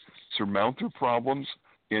can surmount their problems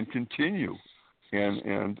and continue,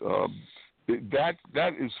 and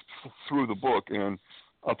that is through the book. And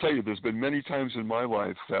I'll tell you, there's been many times in my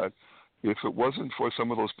life that if it wasn't for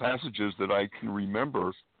some of those passages that I can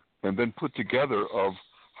remember and then put together of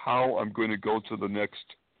how I'm going to go to the next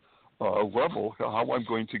level, how I'm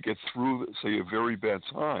going to get through, say, a very bad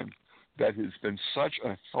time, that has been such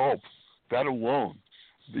a help. That alone,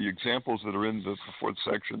 the examples that are in the fourth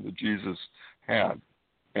section that Jesus had,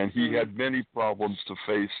 and he had many problems to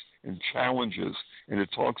face and challenges, and it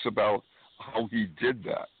talks about how he did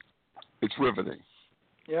that. It's riveting.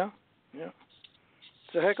 Yeah.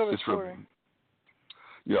 It's a heck of a story. Riveting.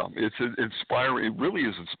 Yeah, it's inspiring. It really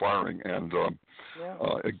is inspiring. And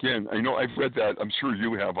again, I know I've read that. I'm sure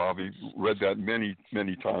you have, Avi, read that many,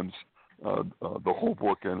 many times. The whole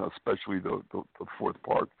book, and especially the fourth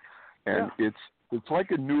part. And it's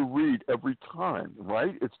like a new read every time,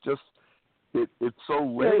 right? It's just it's so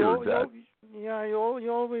layered you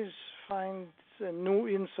always find new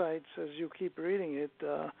insights as you keep reading it.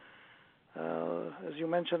 As you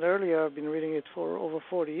mentioned earlier, I've been reading it for over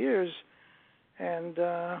 40 years, and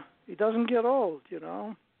it doesn't get old,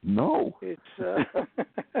 No. It's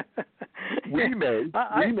we may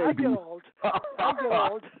I be get old. I get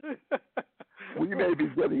old. We may be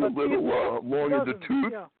getting a little long in the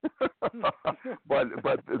tooth, but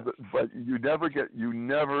you never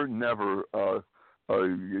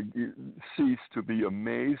cease to be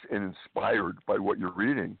amazed and inspired by what you're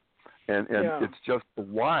reading, and it's just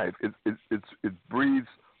alive. It breathes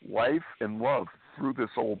life and love through this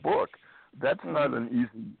whole book. That's not an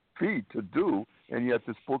easy feat to do, and yet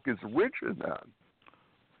this book is rich in that.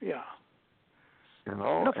 Yeah. And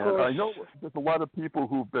I know there's a lot of people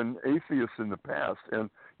who've been atheists in the past,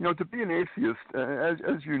 and to be an atheist,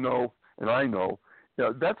 as you know, and I know,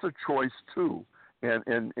 that's a choice too, and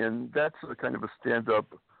that's a kind of a stand-up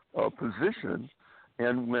position.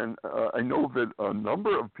 And when I know that a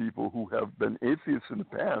number of people who have been atheists in the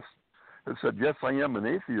past have said, "Yes, I am an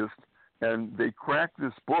atheist," and they crack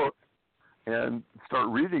this book and start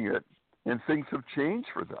reading it, and things have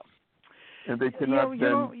changed for them. And they cannot say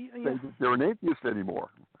that they're an atheist anymore.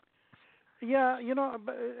 Yeah,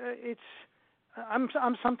 it's. I'm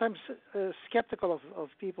sometimes skeptical of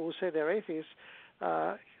people who say they're atheists,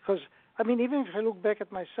 because even if I look back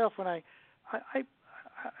at myself, when I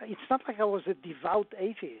it's not like I was a devout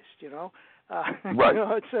atheist, Right.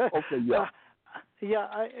 It's, okay. Yeah.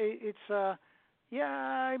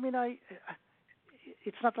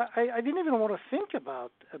 It's not like I didn't even want to think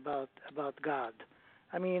about God.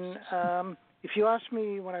 If you asked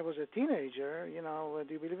me when I was a teenager, do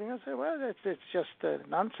you believe in God? I said, well, it's just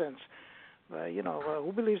nonsense.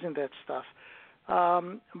 Who believes in that stuff?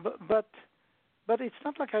 But it's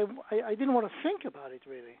not like I didn't want to think about it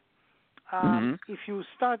really. If you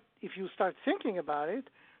start thinking about it,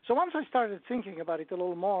 so once I started thinking about it a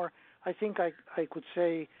little more, I think I could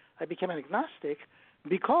say I became an agnostic,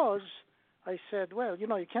 because I said, well, you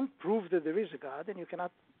can't prove that there is a God, and you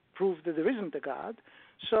cannot prove that there isn't a God.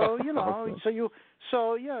 So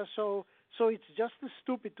so it's just as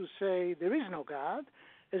stupid to say there is no God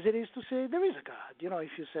as it is to say there is a God.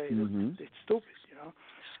 If you say that it's stupid,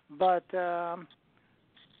 But then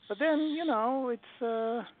it's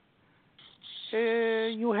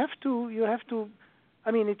you have to.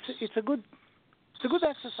 It's a good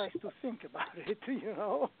exercise to think about it.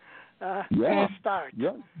 And start.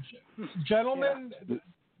 Yeah. Gentlemen. Yeah.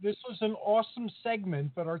 This was an awesome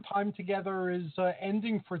segment, but our time together is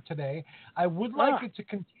ending for today. I would like it to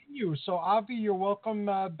continue, so Avi, you're welcome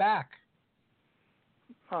back.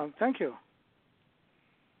 Thank you.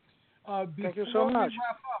 Thank you so much.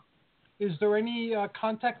 Wrap up, is there any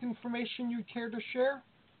contact information you'd care to share?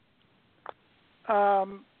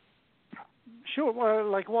 Sure. Well,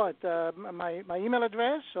 like what? My email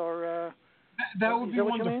address, or that would be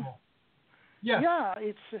wonderful. Yeah. Yeah,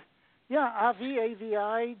 it's. Avi,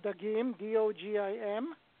 Dogim, Dogim,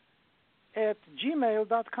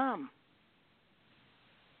 @gmail.com.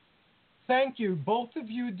 Thank you. Both of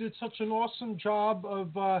you did such an awesome job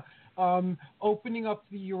of opening up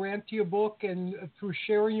the Urantia book, and through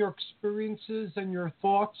sharing your experiences and your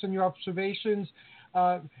thoughts and your observations,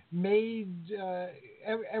 made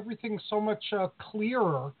everything so much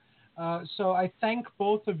clearer. So I thank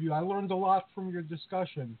both of you. I learned a lot from your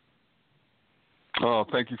discussion. Oh,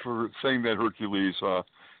 thank you for saying that, Hercules.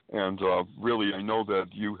 And really, I know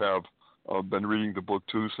that you have been reading the book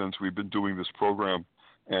too since we've been doing this program,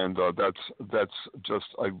 and that's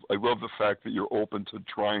just I love the fact that you're open to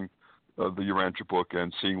trying the Urantia book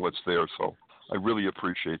and seeing what's there. So I really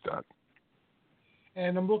appreciate that.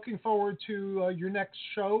 And I'm looking forward to your next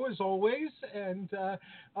show as always. And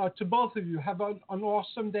to both of you, have an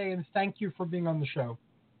awesome day, and thank you for being on the show.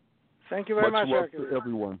 Thank you very much, Much love to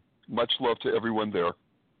everyone. Much love to everyone there.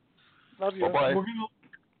 Love you. Bye-bye.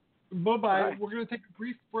 Bye-bye. We're going to take a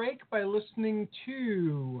brief break by listening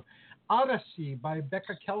to Odyssey by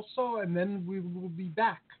Becca Kelso, and then we will be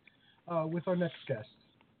back with our next guest.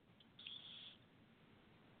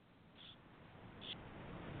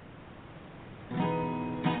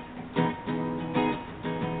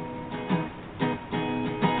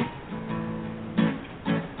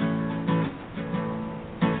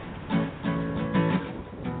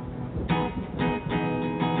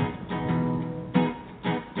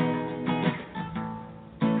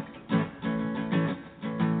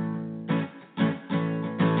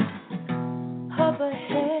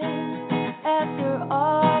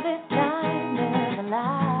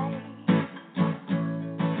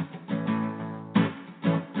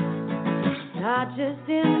 just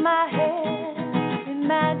in my head,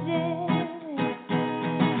 imagine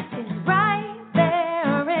it's right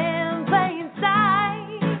there in plain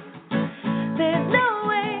sight. There's no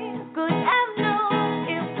way could have known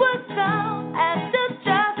it would come as the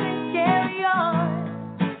traffic carry on.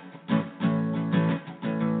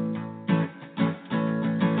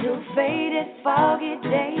 Through faded, foggy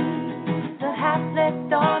days, a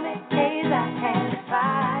half-slept on a haze I had to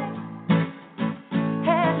fight.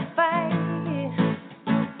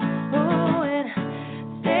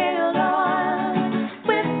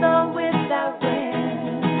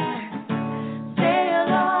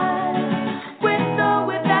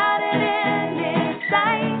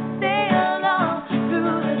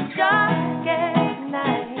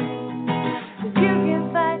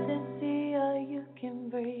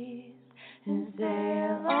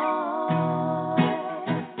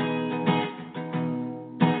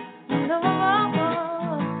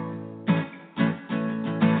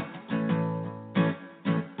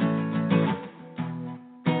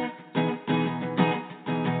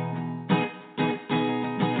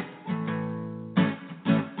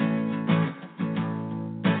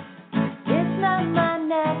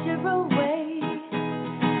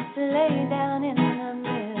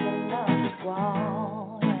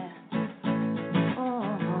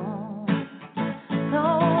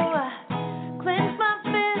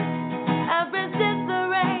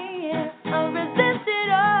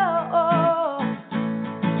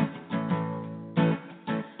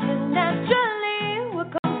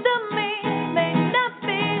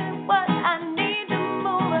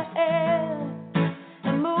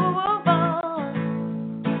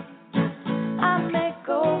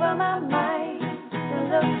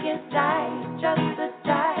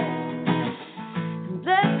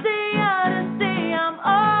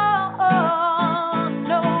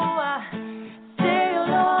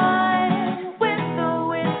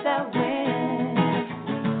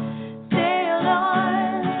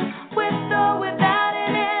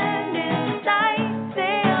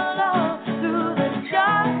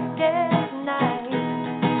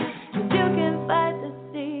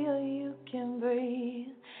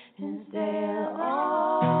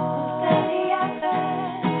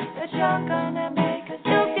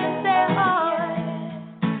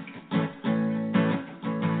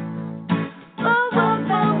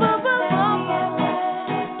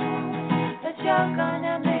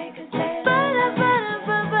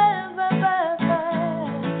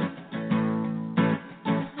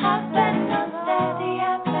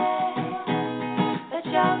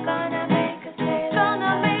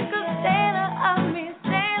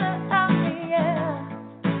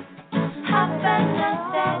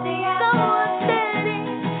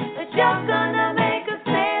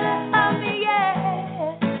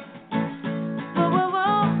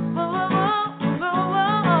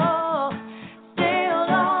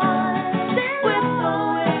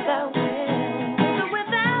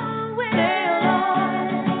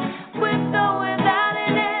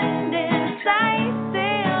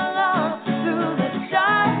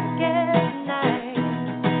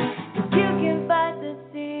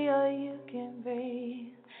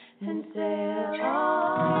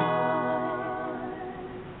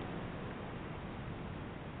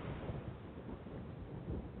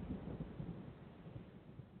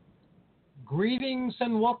 Greetings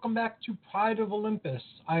and welcome back to Pride of Olympus.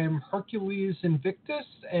 I am Hercules Invictus,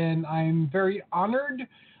 and I am very honored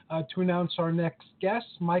to announce our next guest,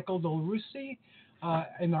 Michael Del Russi,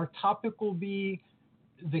 and our topic will be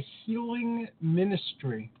the healing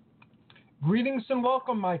ministry. Greetings and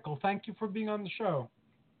welcome, Michael. Thank you for being on the show.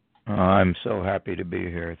 I'm so happy to be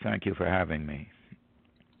here. Thank you for having me.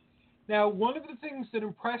 Now, one of the things that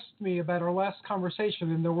impressed me about our last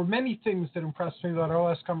conversation, and there were many things that impressed me about our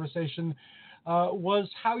last conversation, was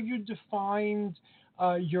how you defined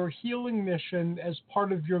your healing mission as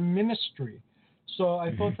part of your ministry. So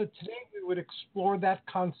I thought that today we would explore that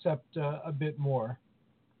concept a bit more.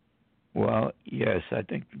 Well, yes, I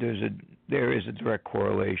think there is a direct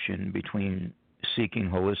correlation between seeking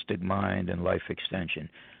holistic mind and life extension.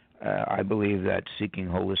 I believe that seeking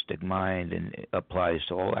holistic mind applies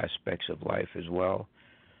to all aspects of life as well.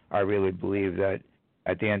 I really believe that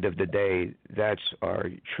at the end of the day, that's our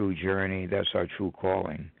true journey, that's our true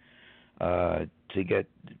calling, to get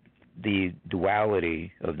the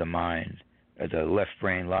duality of the mind, the left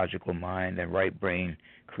brain logical mind and right brain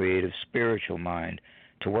creative spiritual mind,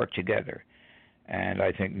 to work together. And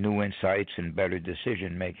I think new insights and better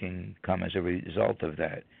decision making come as a result of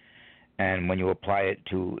that. And when you apply it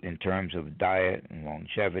in terms of diet and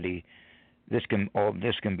longevity, this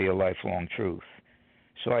can be a lifelong truth.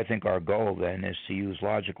 So I think our goal then is to use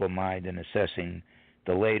logical mind in assessing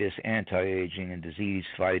the latest anti-aging and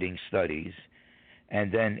disease-fighting studies,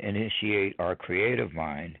 and then initiate our creative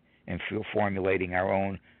mind in formulating our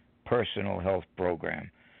own personal health program,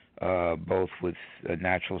 both with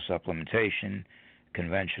natural supplementation,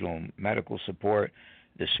 conventional medical support,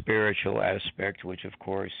 the spiritual aspect, which of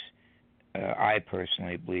course I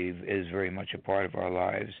personally believe is very much a part of our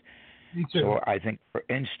lives. Me too. So I think our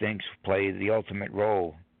instincts play the ultimate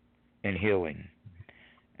role in healing.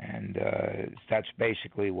 And that's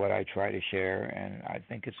basically what I try to share, and I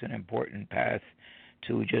think it's an important path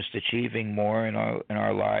to just achieving more in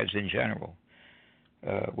our lives in general,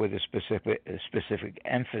 with a specific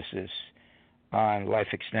emphasis on life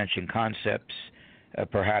extension concepts,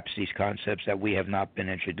 perhaps these concepts that we have not been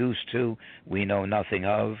introduced to, we know nothing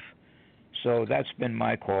of. So that's been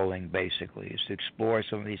my calling, basically, is to explore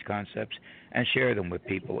some of these concepts and share them with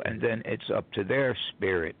people, and then it's up to their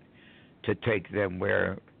spirit to take them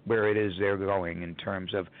where it is they're going in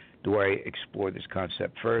terms of, do I explore this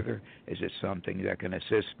concept further? Is it something that can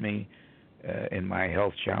assist me in my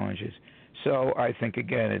health challenges? So I think,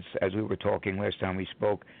 again, it's, as we were talking last time we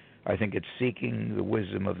spoke, I think it's seeking the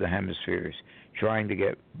wisdom of the hemispheres, trying to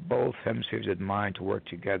get both hemispheres of the mind to work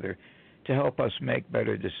together to help us make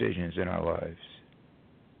better decisions in our lives.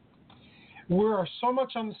 We're so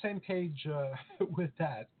much on the same page with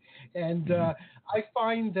that. And I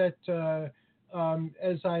find that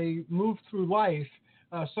as I move through life,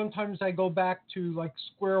 sometimes I go back to like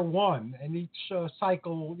square one, and each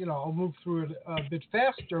cycle, I'll move through it a bit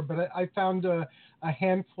faster. But I found a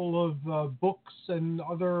handful of books and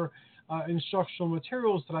other instructional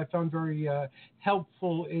materials that I found very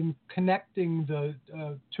helpful in connecting the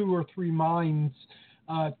two or three minds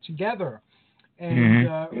together. And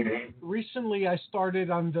recently I started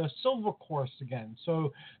on the silver course again.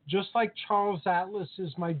 So just like Charles Atlas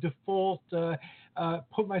is my default,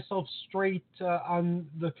 put myself straight on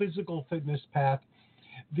the physical fitness path,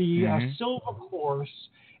 the silver course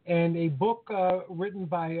and a book written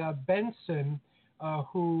by Benson,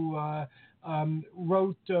 who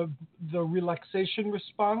wrote The Relaxation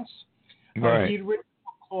Response. Right. He'd written a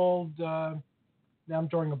book called, now I'm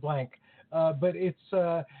drawing a blank, but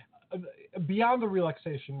it's Beyond the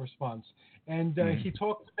Relaxation Response. And he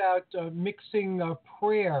talked about mixing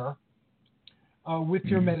prayer with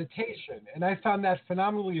your meditation. And I found that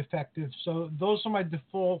phenomenally effective. So those are my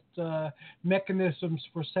default mechanisms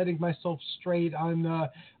for setting myself straight on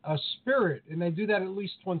a spirit. And I do that at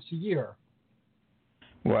least once a year.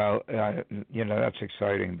 Well, that's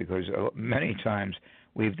exciting, because many times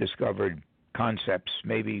we've discovered concepts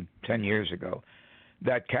maybe 10 years ago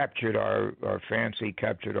that captured our fancy,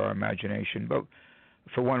 captured our imagination. But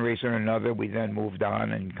for one reason or another, we then moved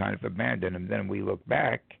on and kind of abandoned them. Then we look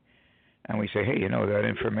back and we say, hey, that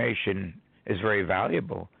information is very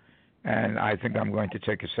valuable. And I think I'm going to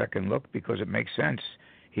take a second look, because it makes sense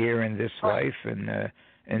here in this life and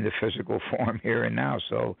in the physical form here and now.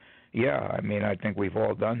 So, yeah, I think we've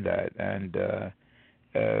all done that. And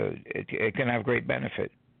it can have great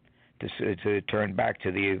benefit to turn back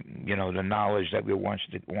to the the knowledge that we were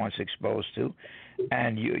once exposed to,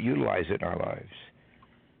 and utilize it in our lives.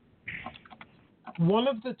 One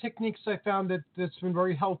of the techniques I found that's been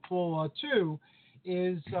very helpful too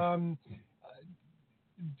is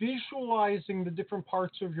visualizing the different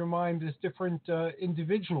parts of your mind as different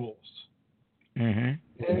individuals. And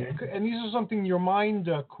these are something your mind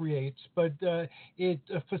creates, but it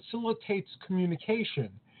facilitates communication.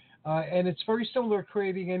 And it's very similar to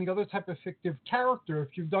creating any other type of fictive character. If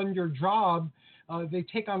you've done your job, they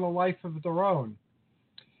take on a life of their own.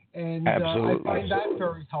 And I find that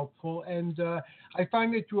very helpful. And I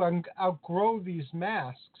find that you outgrow these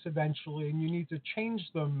masks eventually, and you need to change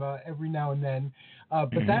them every now and then.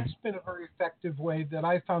 But that's been a very effective way that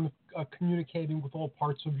I found communicating with all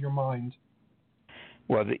parts of your mind.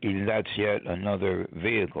 Well, that's yet another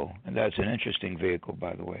vehicle, and that's an interesting vehicle,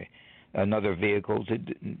 by the way. Another vehicle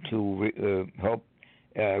to help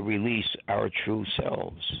release our true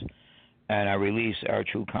selves and release our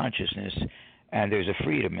true consciousness, and there's a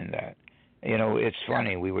freedom in that. It's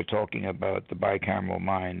funny, we were talking about the bicameral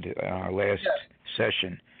mind in our last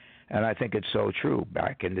session, and I think it's so true.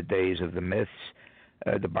 Back in the days of the myths,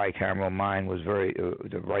 the bicameral mind was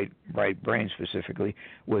the right brain specifically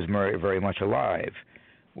was very, very much alive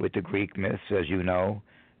with the Greek myths, as you know.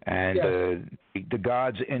 And the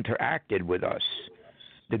gods interacted with us.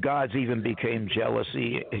 The gods even became jealous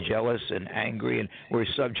and angry, and were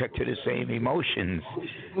subject to the same emotions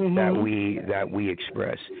that we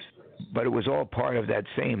express. But it was all part of that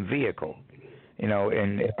same vehicle,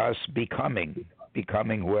 in us becoming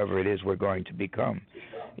becoming whoever it is we're going to become.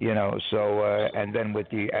 So and then with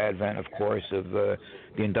the advent, of course, of the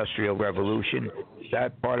Industrial Revolution,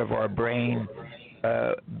 that part of our brain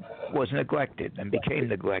was neglected and became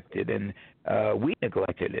neglected, and we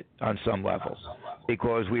neglected it on some level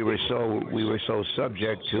because we were so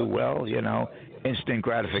subject to instant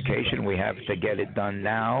gratification. We have to get it done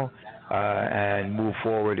now and move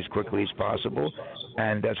forward as quickly as possible,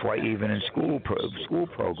 and that's why even in school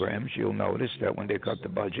programs, you'll notice that when they cut the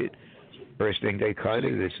budget, first thing they cut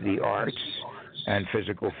is the arts and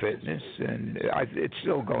physical fitness, and it's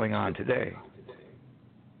still going on today.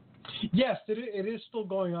 Yes, it is still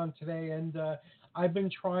going on today, and I've been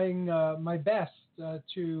trying my best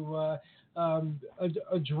to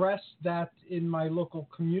address that in my local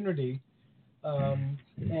community,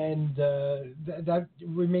 and that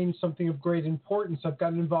remains something of great importance. I've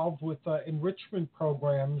gotten involved with enrichment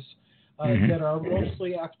programs that are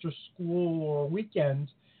mostly after school or weekend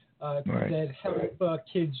that help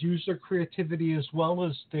kids use their creativity as well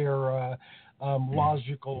as their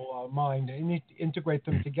logical mind and integrate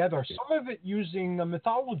them together. Some of it using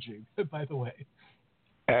mythology, by the way.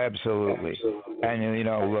 Absolutely.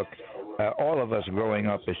 And, look, all of us growing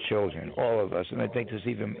up as children, all of us, and I think this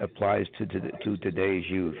even applies to today's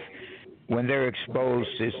youth, when they're exposed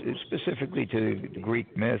specifically to the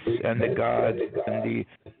Greek myths and the gods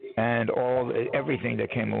and everything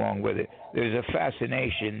that came along with it, there's a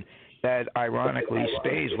fascination that ironically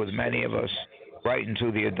stays with many of us right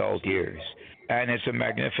into the adult years. And it's a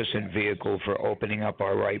magnificent vehicle for opening up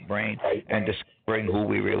our right brain and discovering who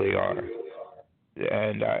we really are.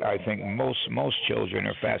 And I think most children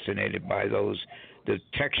are fascinated by the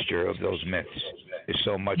texture of those myths. There's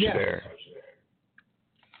so much there.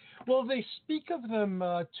 Well, they speak of them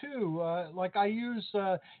too. Like I use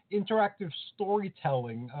interactive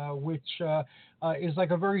storytelling, which is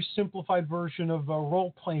like a very simplified version of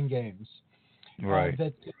role-playing games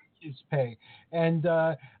that kids pay. And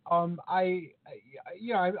I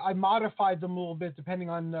modified them a little bit depending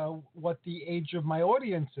on what the age of my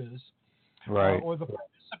audience is. Or the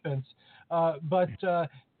participants, but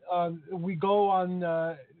we go on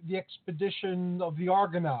the expedition of the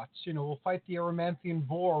Argonauts. We'll fight the Erymanthian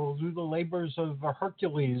boar. We'll do the labors of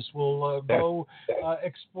Hercules. We'll go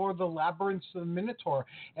explore the labyrinths of the Minotaur.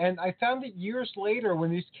 And I found that years later, when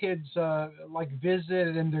these kids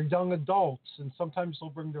visit and they're young adults, and sometimes they'll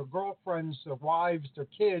bring their girlfriends, their wives, their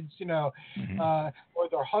kids, or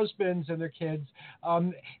their husbands and their kids,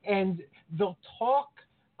 and they'll talk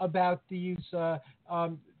about these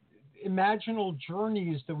imaginal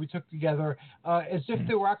journeys that we took together as if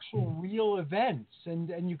they were actual real events,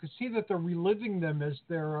 and you can see that they're reliving them as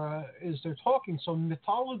they're talking. So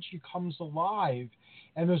mythology comes alive,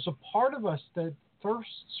 and there's a part of us that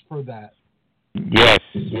thirsts for that. Yes.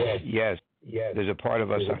 There's a part of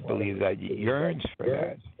us, I believe, that yearns for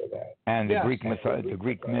that. And the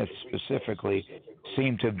Greek myths specifically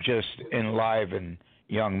seem to just enliven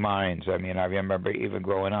young minds. I mean, I remember even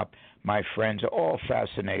growing up, my friends are all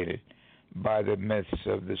fascinated by the myths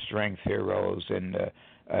of the strength heroes and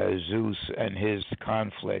Zeus and his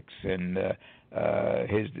conflicts and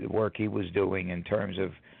his work he was doing in terms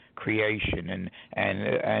of creation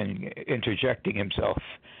and interjecting himself,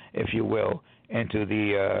 if you will, into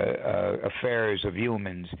the affairs of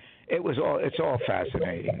humans. It's all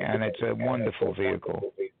fascinating, and it's a wonderful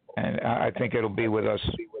vehicle. And I think it'll be with us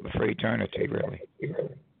for eternity, really.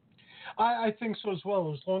 I think so as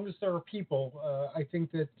well. As long as there are people, I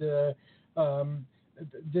think that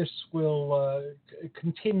this will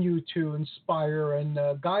continue to inspire and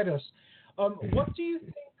guide us. What do you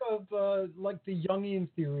think of the Jungian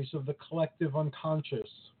theories of the collective unconscious?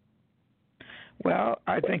 Well,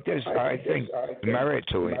 I think there's merit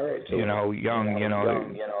to it. Jung,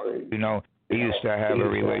 he used to have a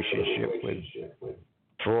relationship with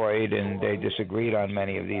Freud, and they disagreed on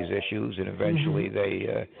many of these issues, and eventually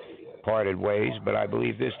they parted ways. But I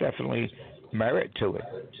believe there's definitely merit to it.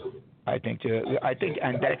 I think,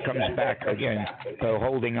 and that comes back again to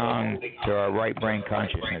holding on to our right brain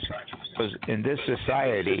consciousness, because in this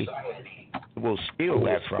society, we'll steal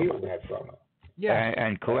that from them. Yes.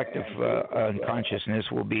 And collective unconsciousness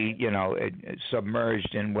will be,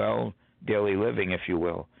 submerged in daily living, if you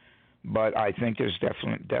will. But I think there's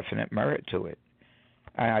definite merit to it.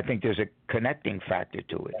 And I think there's a connecting factor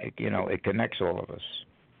to it. It connects all of us.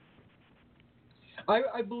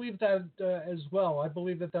 I believe that as well. I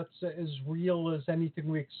believe that that's as real as anything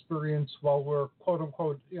we experience while we're quote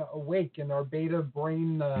unquote awake in our beta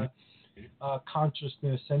brain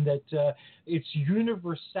consciousness, and that its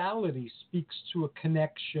universality speaks to a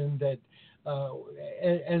connection that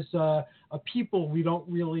as a people, we don't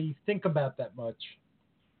really think about that much.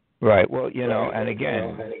 Right. Well, and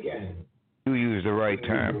again, you use the right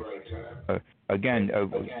term.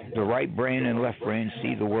 The right brain and left brain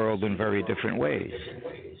see the world in very different ways,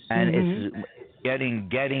 and it's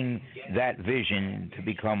getting that vision to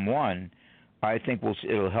become one. I think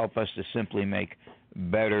it'll help us to simply make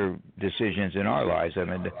better decisions in our lives. I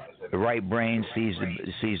mean, the right brain sees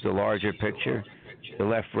the larger picture. The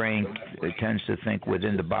left brain tends to think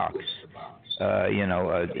within the box.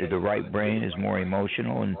 The right brain is more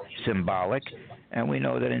emotional and symbolic, and we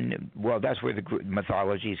know that that's where the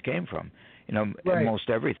mythologies came from. Right. Most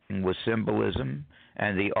everything was symbolism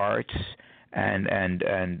and the arts and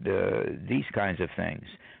these kinds of things.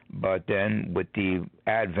 But then with the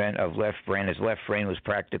advent of left brain, as left brain was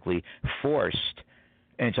practically forced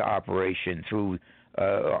into operation through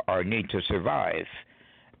our need to survive.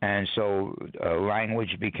 And so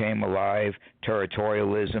language became alive,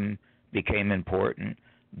 territorialism became important,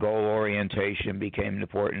 goal orientation became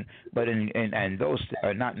important. But and those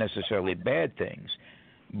are not necessarily bad things.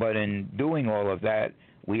 But in doing all of that,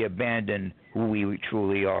 we abandon who we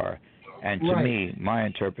truly are. And to me, my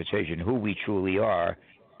interpretation, who we truly are,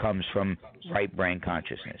 comes from right brain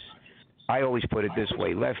consciousness. I always put it this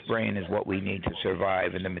way: left brain is what we need to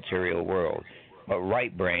survive in the material world, but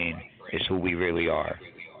right brain is who we really are,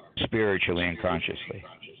 spiritually and consciously.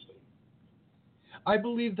 I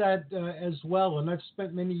believe that as well, and I've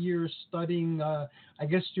spent many years studying, I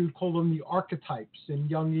guess you'd call them the archetypes in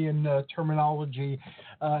Jungian terminology,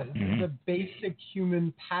 the basic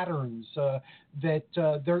human patterns that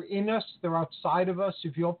they're in us, they're outside of us.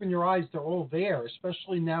 If you open your eyes, they're all there,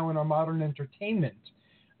 especially now in our modern entertainment.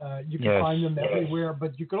 You can find them everywhere,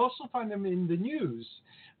 but you could also find them in the news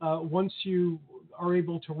once you are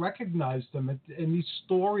able to recognize them. And these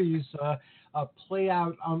stories play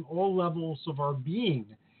out on all levels of our being.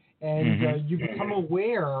 And you become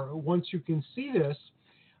aware, once you can see this,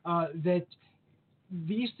 that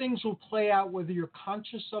these things will play out whether you're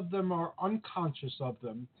conscious of them or unconscious of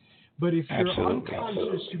them. But if you're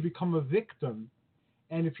unconscious, you become a victim.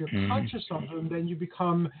 And if you're conscious of them, then you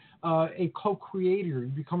become a co-creator.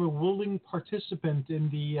 You become a willing participant in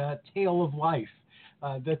the tale of life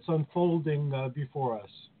that's unfolding before us.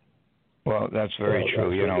 Well, that's very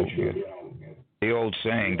true. The old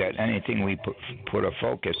saying that anything we put a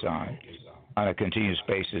focus on a continuous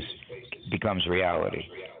basis becomes reality.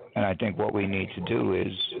 And I think what we need to do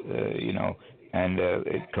is,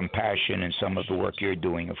 compassion and some of the work you're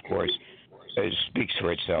doing, of course, speaks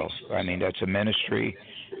for itself. I mean, that's a ministry,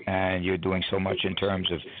 and you're doing so much in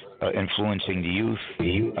terms of influencing the youth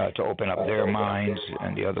to open up their minds,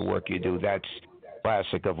 and the other work you do, that's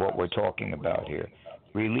classic of what we're talking about here.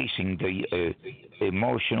 Releasing the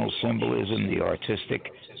emotional symbolism, the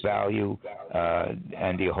artistic value,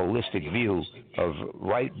 and the holistic view of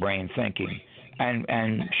right brain thinking,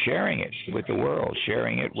 and sharing it with the world,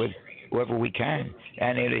 sharing it with whoever we can.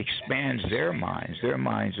 And it expands their minds. Their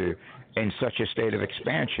minds are in such a state of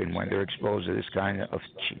expansion when they're exposed to this kind of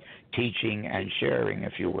teaching and sharing,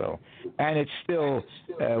 if you will. And it's still,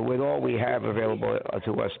 with all we have available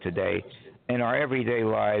to us today, in our everyday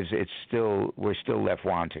lives, we're still left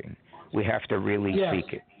wanting. We have to really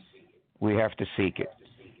seek it. We have to seek it,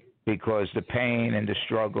 because the pain and the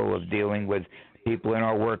struggle of dealing with people in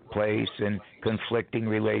our workplace and conflicting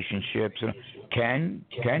relationships can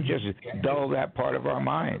just dull that part of our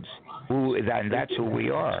minds. And that's who we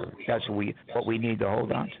are. That's what we need to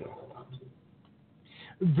hold on to.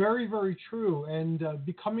 Very, very true. And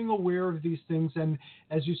becoming aware of these things, and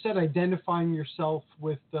as you said, identifying yourself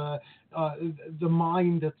with the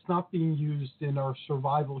mind that's not being used in our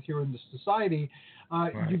survival here in the society,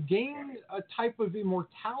 you gain a type of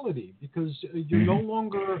immortality, because you're no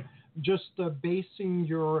longer just basing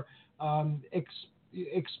your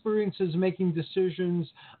experiences, making decisions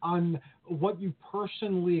on what you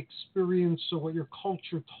personally experienced or what your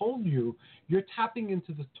culture told you. You're tapping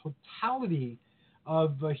into the totality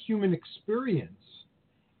of human experience.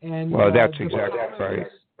 And that's exactly right.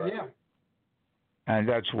 Yeah. And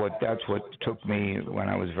that's what took me when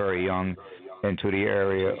I was very young into the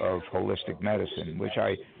area of holistic medicine, which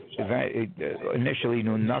I initially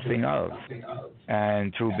knew nothing of.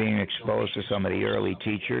 And through being exposed to some of the early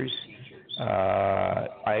teachers,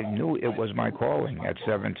 I knew it was my calling at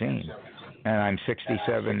 17. And I'm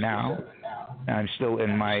 67 now. And I'm still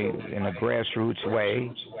in a grassroots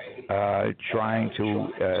way, trying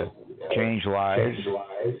to change lives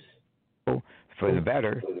for the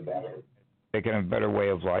better, taking a better way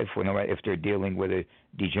of life, if they're dealing with a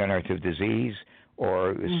degenerative disease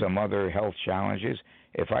or some other health challenges,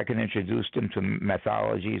 if I can introduce them to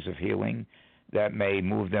methodologies of healing that may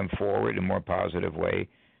move them forward in a more positive way,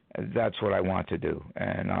 that's what I want to do.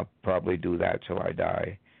 And I'll probably do that till I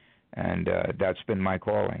die. And that's been my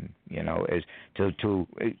calling, is to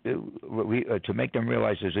make them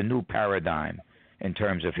realize there's a new paradigm in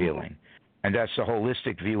terms of healing. And that's the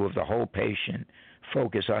holistic view of the whole patient,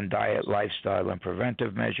 focus on diet, lifestyle, and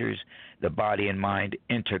preventive measures, the body and mind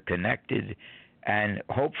interconnected, and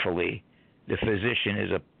hopefully the physician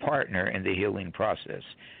is a partner in the healing process.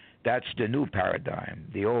 That's the new paradigm.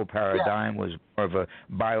 The old paradigm was more of a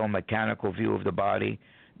biomechanical view of the body.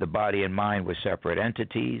 The body and mind were separate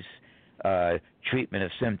entities, treatment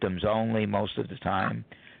of symptoms only most of the time.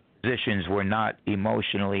 Physicians were not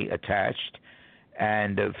emotionally attached,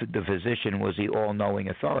 and the physician was the all-knowing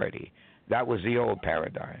authority. That was the old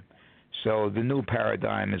paradigm. So the new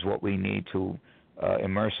paradigm is what we need to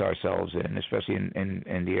immerse ourselves in, especially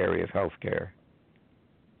in the area of healthcare.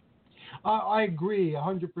 I agree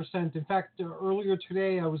 100%. In fact, earlier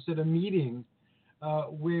today I was at a meeting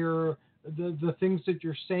where the things that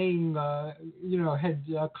you're saying, had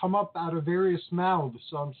come up out of various mouths.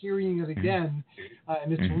 So I'm hearing it again,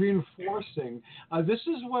 and it's reinforcing. This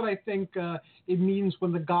is what I think it means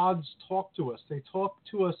when the gods talk to us. They talk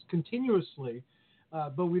to us continuously,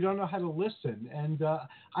 but we don't know how to listen. And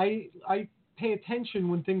I pay attention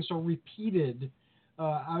when things are repeated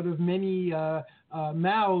out of many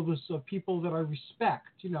mouths of people that I respect.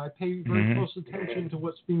 I pay very close attention to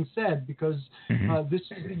what's being said because this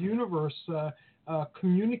is the universe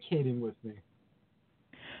communicating with me.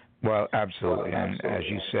 Well, absolutely, and as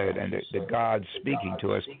you said, and the God speaking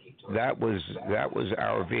to us, that was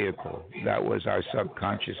our vehicle. That was our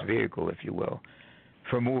subconscious vehicle, if you will,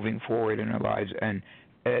 for moving forward in our lives and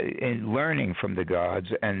in learning from the gods,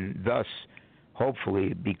 and thus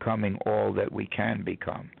hopefully becoming all that we can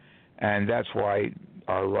become. And that's why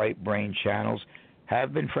our right brain channels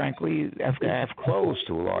have been, frankly, have closed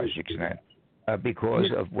to a large extent because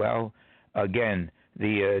of, again,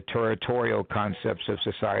 the territorial concepts of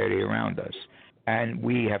society around us. And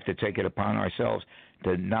we have to take it upon ourselves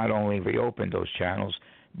to not only reopen those channels,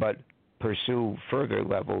 but pursue further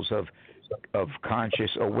levels of conscious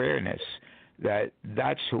awareness that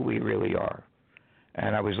that's who we really are.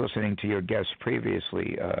 And I was listening to your guest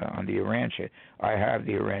previously on the Urantia. I have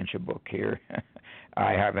the Urantia book here.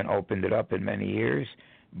 I haven't opened it up in many years,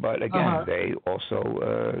 but again, they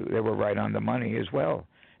also they were right on the money as well.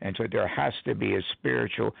 And so there has to be a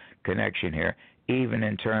spiritual connection here, even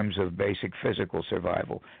in terms of basic physical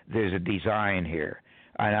survival. There's a design here.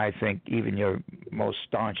 And I think even your most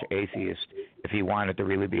staunch atheist, if he wanted to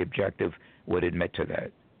really be objective, would admit to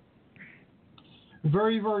that.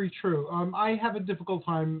 Very, very true. I have a difficult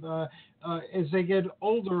time. As I get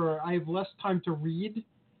older, I have less time to read.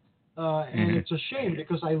 And it's a shame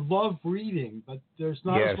because I love reading, but there's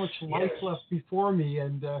not as much life left before me.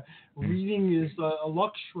 And reading is a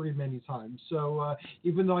luxury many times. So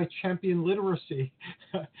even though I champion literacy,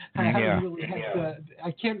 I haven't really had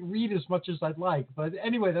I can't read as much as I'd like. But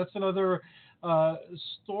anyway, that's another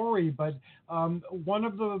story. But one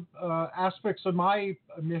of the aspects of my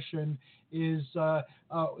mission is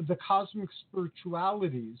the cosmic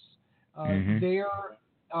spiritualities. They're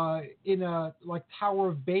in a like Tower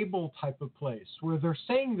of Babel type of place where they're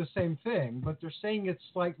saying the same thing, but they're saying it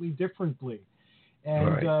slightly differently.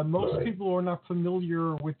 And most people who are not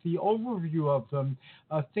familiar with the overview of them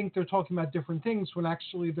think they're talking about different things when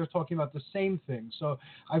actually they're talking about the same thing. So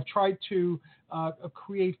I've tried to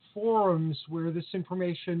create forums where this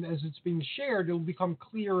information, as it's being shared, it will become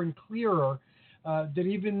clearer and clearer that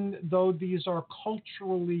even though these are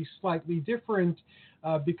culturally slightly different,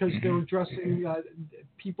 because they're addressing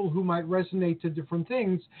people who might resonate to different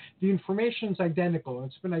things, the information's identical.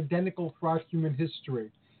 It's been identical throughout human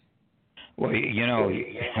history. Well,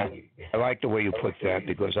 I like the way you put that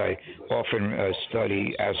because I often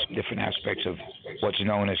study different aspects of what's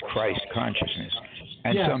known as Christ consciousness.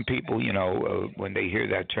 And some people, when they hear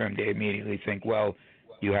that term, they immediately think, well,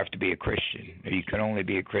 you have to be a Christian. You can only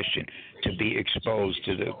be a Christian to be exposed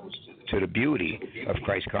to the beauty of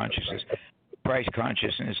Christ consciousness. Christ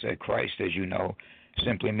consciousness, Christ, as you know,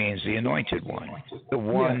 simply means the anointed one, the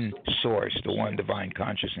one source, the one divine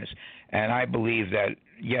consciousness. And I believe that,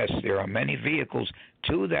 yes, there are many vehicles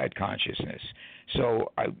to that consciousness.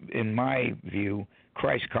 So in my view,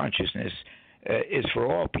 Christ consciousness is for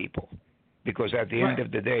all people because at the end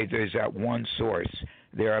of the day, there's that one source.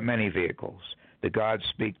 There are many vehicles. The gods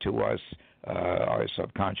speak to us. Our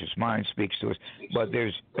subconscious mind speaks to us. But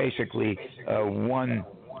there's basically one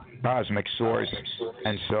cosmic source,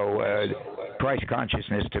 and so Christ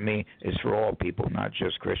consciousness to me is for all people, not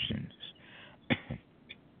just Christians.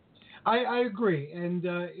 I agree, and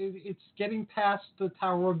it's getting past the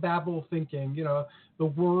Tower of Babel thinking, the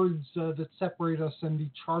words that separate us and the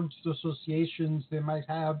charged associations they might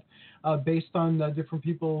have based on different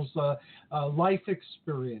people's life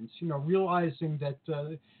experience, realizing that,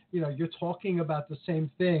 you're talking about the same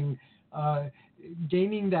thing,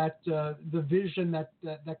 gaining that the vision,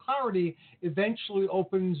 that clarity eventually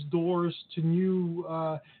opens doors to new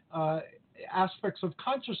aspects of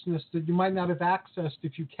consciousness that you might not have accessed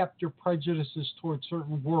if you kept your prejudices towards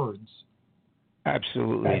certain words.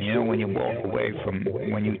 Absolutely. When you walk away from,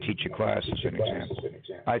 when you teach a class, as an example,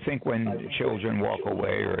 I think when children walk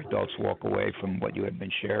away or adults walk away from what you have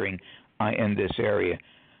been sharing in this area,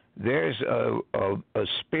 there's a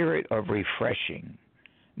spirit of refreshing,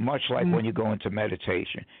 much like when you go into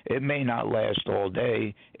meditation. It may not last all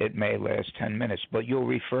day. It may last 10 minutes, but you'll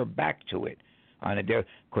refer back to it on a day,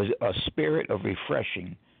 because a spirit of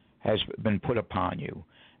refreshing has been put upon you.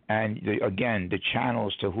 And again, the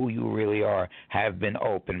channels to who you really are have been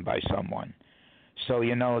opened by someone. So,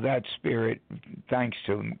 that spirit, thanks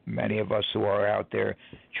to many of us who are out there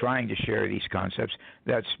trying to share these concepts,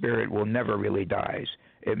 that spirit will never really die.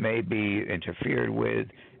 It may be interfered with,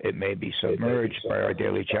 it may be submerged by our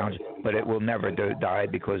daily challenge, but it will never die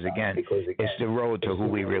because, again, it's the road to who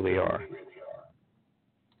we really are.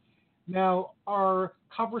 Now, our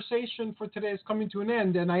conversation for today is coming to an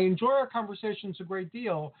end, and I enjoy our conversations a great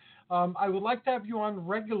deal. I would like to have you on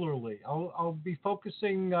regularly. I'll be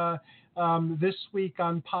focusing this week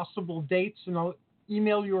on possible dates, and I'll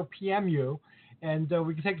email you or PM you, and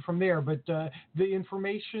we can take it from there. But the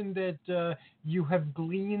information that you have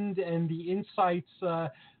gleaned and the insights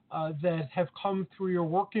that have come through your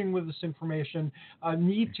working with this information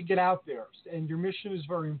need to get out there. And your mission is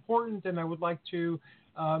very important, and I would like to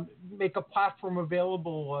make a platform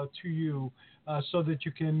available to you so that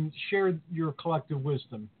you can share your collective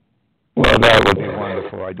wisdom. Well, that would be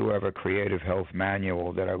wonderful. I do have a creative health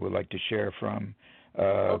manual that I would like to share from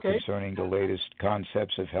concerning the latest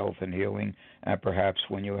concepts of health and healing, and perhaps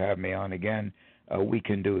when you have me on again, we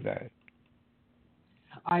can do that.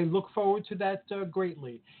 I look forward to that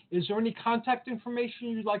greatly. Is there any contact information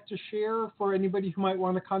you'd like to share for anybody who might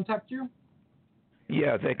want to contact you?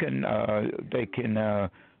 Yeah, they can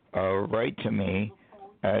write to me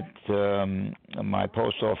at my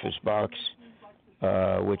post office box,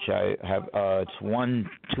 which I have. It's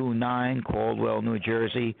 129 Caldwell, New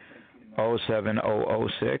Jersey,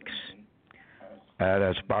 07006.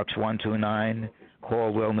 That's box 129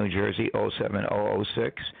 Caldwell, New Jersey,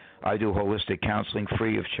 07006. I do holistic counseling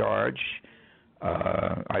free of charge.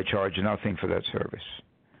 I charge nothing for that service.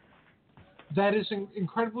 That is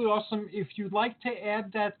incredibly awesome. If you'd like to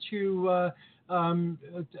add that to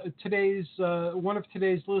today's one of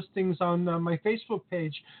today's listings on my Facebook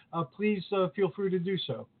page, please feel free to do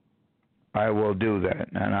so. I will do that,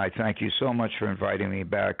 and I thank you so much for inviting me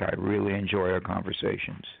back. I really enjoy our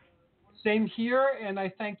conversations. Same here, and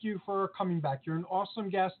I thank you for coming back. You're an awesome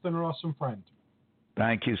guest and an awesome friend.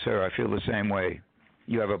 Thank you, sir. I feel the same way.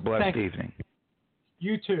 You have a blessed evening.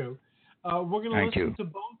 You too. We're going to listen to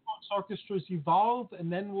Bone Folks Orchestra's Evolve, and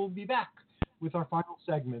then we'll be back with our final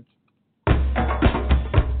segment.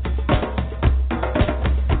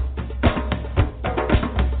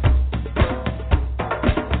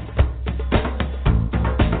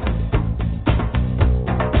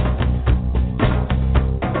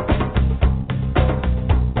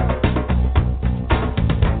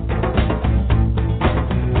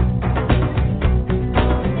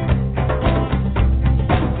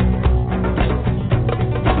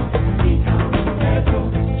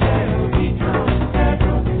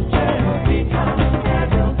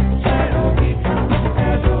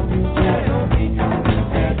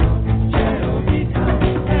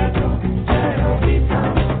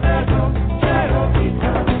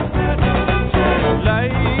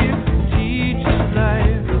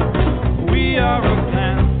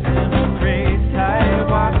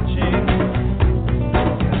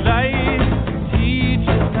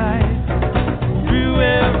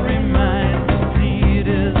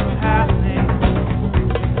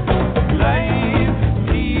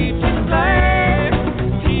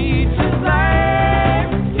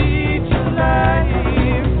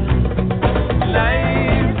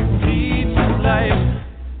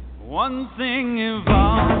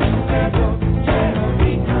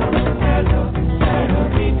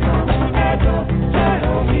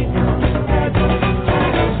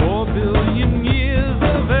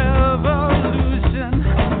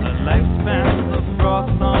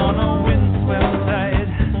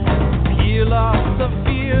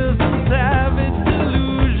 Fears of savage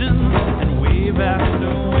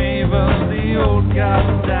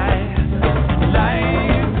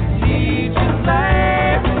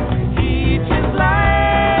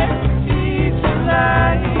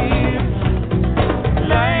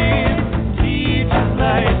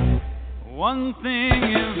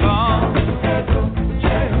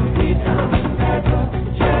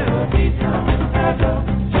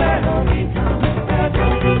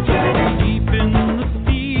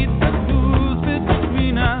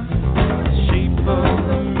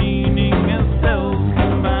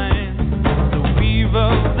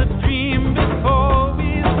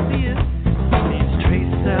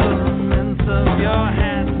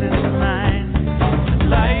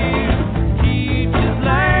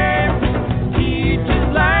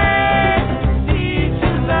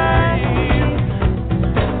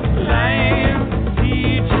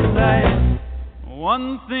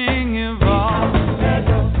One thing evolves.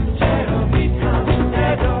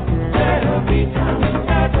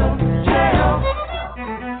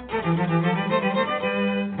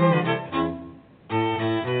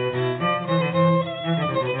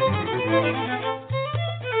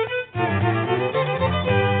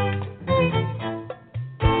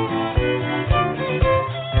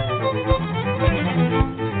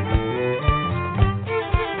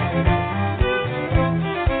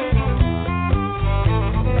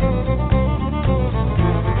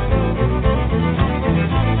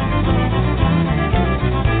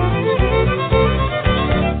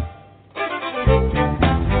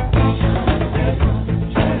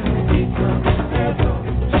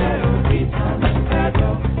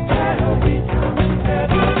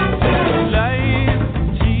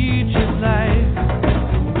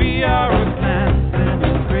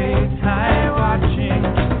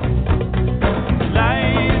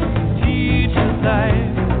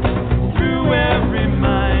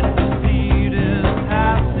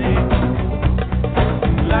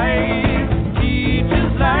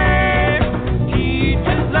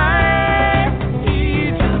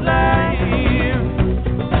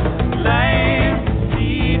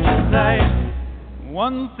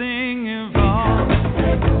 One thing evolves.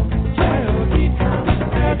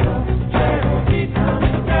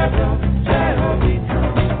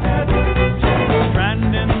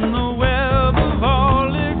 Strand in the web of all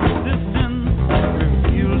existence,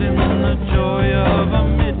 revealed in the joy of a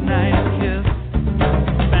midnight kiss,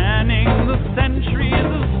 spanning the centuries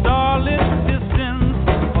of starlit distance,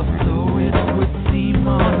 or so it would seem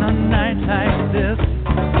on a night like this.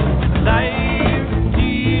 Life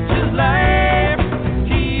teaches life.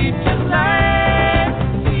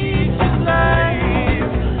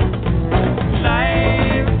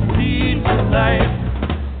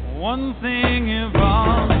 One thing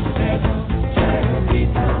evolves.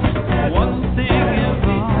 One thing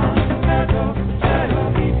evolves.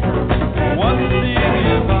 One thing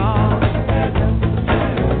evolves.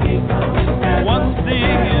 One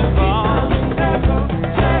thing evolves.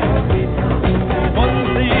 One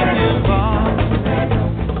thing evolves.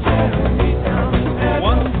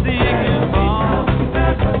 One thing evolves.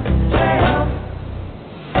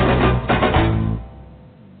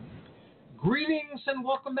 Greetings and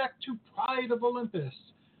welcome back to Pride of Olympus.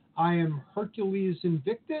 I am Hercules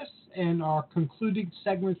Invictus, and our concluding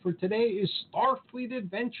segment for today is Starfleet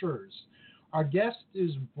Adventures. Our guest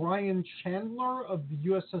is Brian Chandler of the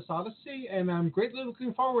USS Odyssey, and I'm greatly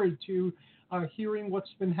looking forward to hearing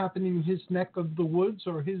what's been happening in his neck of the woods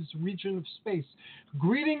or his region of space.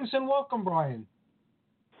 Greetings and welcome, Brian.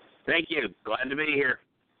 Thank you. Glad to be here.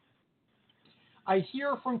 I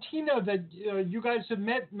hear from Tina that you guys have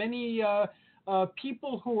met many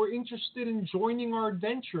people who are interested in joining our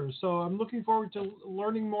adventures. So I'm looking forward to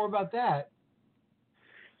learning more about that.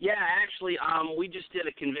 Yeah, actually, we just did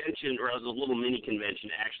a convention, or it was a little mini convention,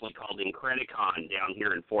 actually called Incredicon down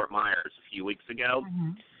here in Fort Myers a few weeks ago.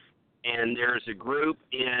 Mm-hmm. And there's a group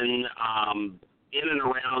in and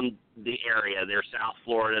around the area. They're South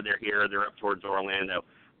Florida. They're here. They're up towards Orlando,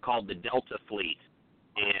 called the Delta Fleet.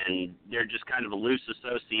 And they're just kind of a loose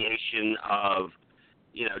association of,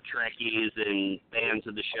 you know, Trekkies and fans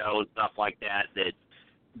of the show and stuff like that that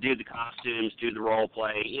do the costumes, do the role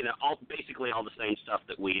play, you know, basically all the same stuff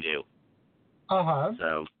that we do. Uh-huh.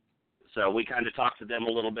 So we kind of talked to them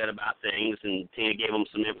a little bit about things, and Tina gave them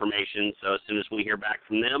some information. So as soon as we hear back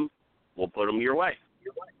from them, we'll put them your way.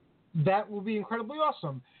 That will be incredibly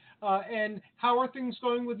awesome. And how are things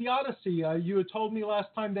going with the Odyssey? You had told me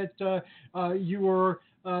last time that you were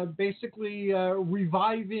basically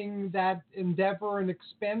reviving that endeavor and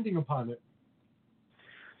expanding upon it.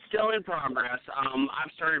 Still in progress.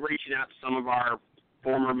 I've started reaching out to some of our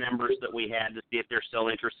former members that we had to see if they're still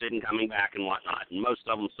interested in coming back and whatnot. And most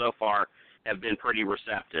of them so far have been pretty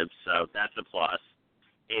receptive, so that's a plus.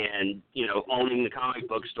 And, you know, owning the comic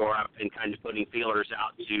book store, I've been kind of putting feelers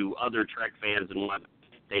out to other Trek fans and what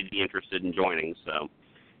they'd be interested in joining. So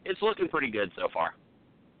it's looking pretty good so far.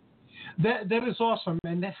 That is awesome.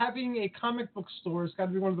 And having a comic book store has got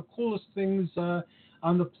to be one of the coolest things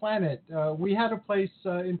on the planet. We had a place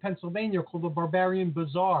in Pennsylvania called the Barbarian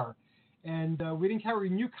Bazaar. And we didn't carry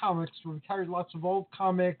new comics. We carried lots of old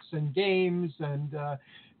comics and games and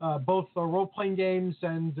both role-playing games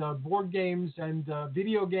and board games and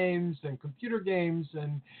video games and computer games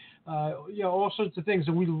and you know, all sorts of things.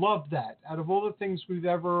 And we loved that. Out of all the things we've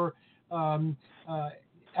ever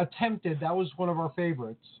attempted, that was one of our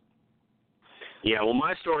favorites. Yeah, well,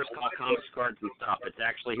 my store is called Comics, Cards, and Stuff. It's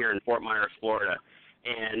actually here in Fort Myers, Florida.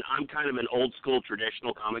 And I'm kind of an old school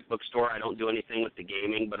traditional comic book store. I don't do anything with the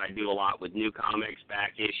gaming, but I do a lot with new comics,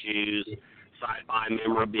 back issues, sci-fi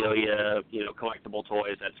memorabilia, collectible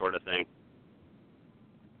toys, that sort of thing.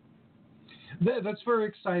 That's very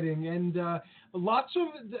exciting, and lots of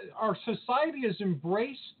our society has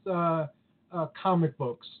embraced comic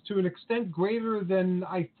books to an extent greater than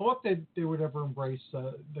I thought that they would ever embrace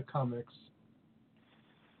the comics.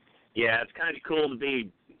 Yeah, it's kind of cool to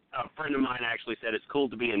be. A friend of mine actually said it's cool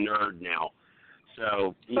to be a nerd now.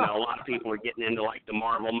 So, a lot of people are getting into like the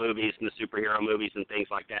Marvel movies and the superhero movies and things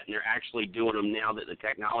like that, and they're actually doing them now that the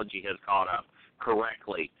technology has caught up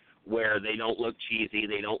correctly, where they don't look cheesy,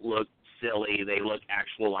 they don't look silly, they look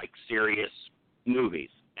actual like serious movies,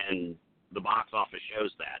 and the box office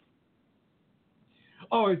shows that.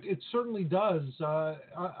 Oh, it certainly does.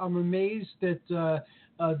 I'm amazed at the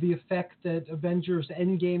effect that Avengers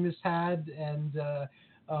Endgame has had, and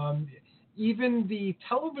even the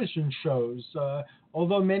television shows,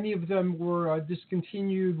 although many of them were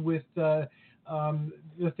discontinued with the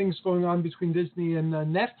things going on between Disney and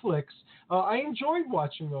Netflix, I enjoyed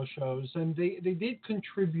watching those shows, and they did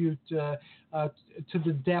contribute to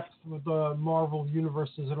the depth of the Marvel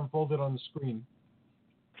universes that unfolded on the screen.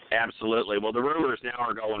 Absolutely. Well, the rumors now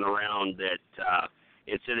are going around that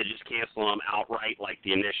instead of just canceling them outright like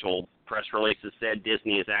the initial press releases said,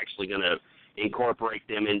 Disney is actually going to incorporate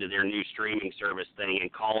them into their new streaming service thing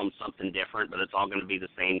and call them something different, but it's all going to be the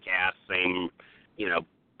same cast, same,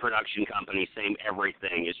 production company, same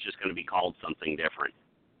everything. It's just going to be called something different.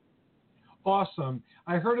 Awesome.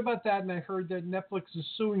 I heard about that, and I heard that Netflix is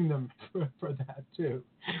suing them for that, too.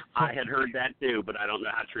 I had heard that, too, but I don't know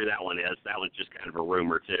how true that one is. That one's just kind of a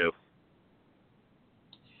rumor, too.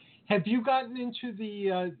 Have you gotten into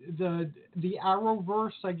the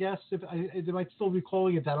Arrowverse, I guess, if they might still be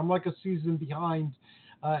calling it that? I'm like a season behind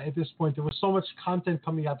at this point. There was so much content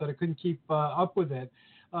coming out that I couldn't keep up with it.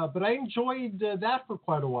 But I enjoyed that for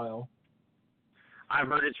quite a while. I've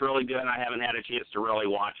heard it's really good. I haven't had a chance to really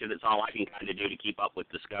watch it. It's all I can kind of do to keep up with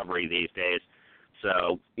Discovery these days.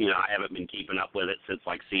 So, I haven't been keeping up with it since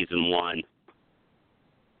like season 1.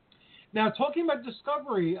 Now, talking about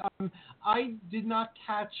Discovery, I did not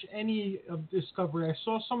catch any of Discovery. I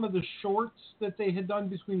saw some of the shorts that they had done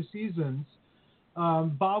between seasons.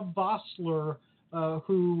 Bob Vossler,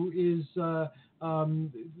 who is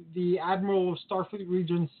the Admiral of Starfleet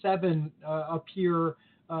Region 7 up here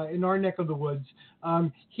in our neck of the woods,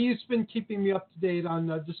 he's been keeping me up to date on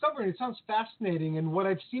Discovery, and it sounds fascinating. And what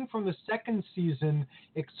I've seen from the second season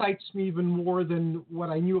excites me even more than what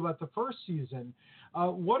I knew about the first season.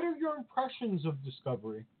 What are your impressions of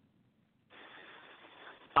Discovery?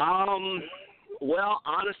 Well,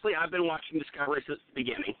 honestly, I've been watching Discovery since the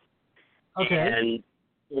beginning. Okay. And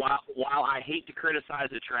while I hate to criticize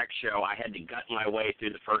a Trek show, I had to gut my way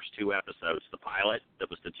through the first 2 episodes, the pilot, that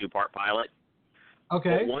was the 2-part pilot.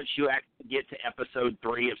 Okay. But once you actually get to episode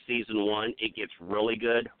 3 of season 1, it gets really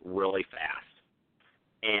good, really fast.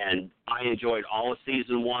 And I enjoyed all of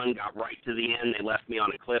season 1, got right to the end. They left me on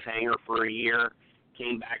a cliffhanger for a year,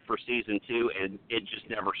 came back for season 2, and it just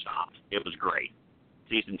never stopped. It was great.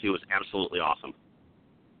 Season 2 was absolutely awesome.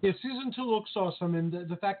 Yeah, season 2 looks awesome, and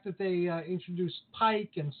the fact that they introduced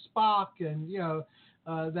Pike and Spock, and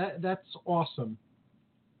that's awesome.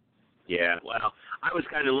 Yeah, well, I was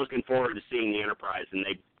kind of looking forward to seeing the Enterprise, and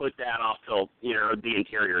they put that off till the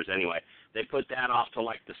interiors anyway. They put that off till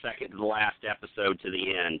like the second to the last episode to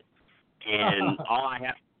the end, and all I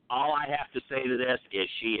have to say to this is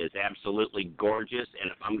she is absolutely gorgeous, and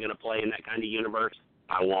if I'm going to play in that kind of universe,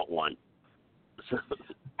 I want one.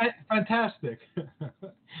 Fantastic.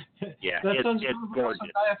 Yeah, that sounds it's gorgeous.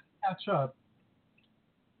 I have to catch up.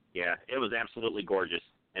 Yeah, it was absolutely gorgeous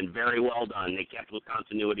and very well done. They kept with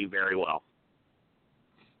continuity very well.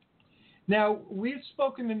 Now, we've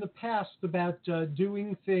spoken in the past about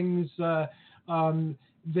doing things that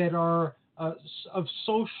are of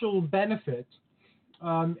social benefit,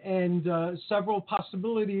 and several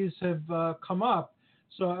possibilities have come up.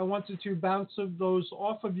 So I wanted to bounce those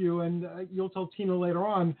off of you, and you'll tell Tina later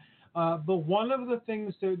on. But one of the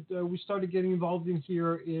things that we started getting involved in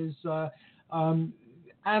here is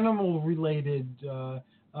animal-related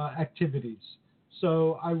activities.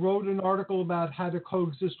 So I wrote an article about how to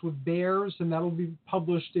coexist with bears, and that'll be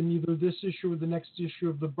published in either this issue or the next issue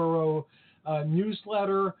of the Burrow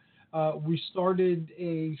newsletter. We started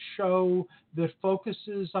a show that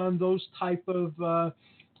focuses on those type of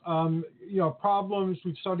problems.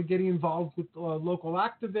 We've started getting involved with local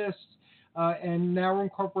activists, and now we're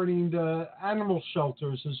incorporating the animal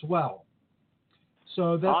shelters as well.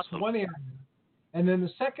 So that's awesome. one area. And then the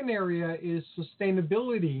second area is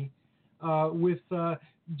sustainability. with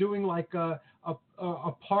doing like a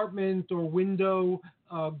apartment or window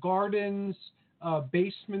gardens,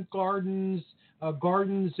 basement gardens,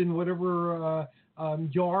 gardens in whatever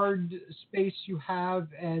yard space you have.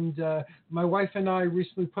 And my wife and I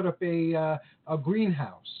recently put up a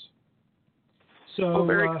greenhouse. So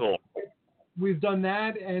very cool. We've done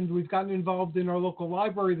that, and we've gotten involved in our local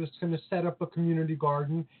library that's going to set up a community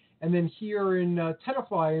garden. And then here in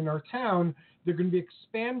Tenafly, in our town, they're going to be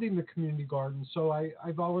expanding the community garden. So I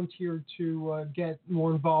volunteered to get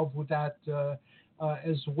more involved with that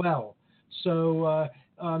as well. So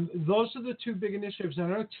those are the two big initiatives. And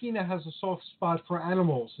I know Tina has a soft spot for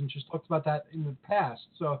animals, and she's talked about that in the past.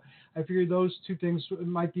 So I figured those two things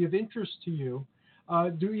might be of interest to you.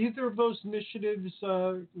 Do either of those initiatives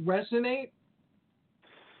resonate?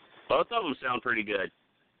 Both of them sound pretty good.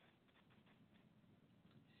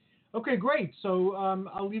 Okay, great. So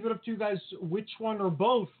I'll leave it up to you guys which one or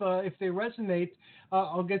both. If they resonate,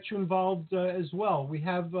 I'll get you involved as well. We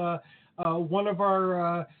have one of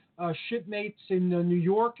our shipmates in New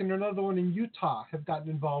York and another one in Utah have gotten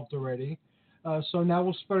involved already. So now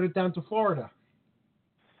we'll spread it down to Florida.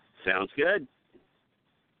 Sounds good.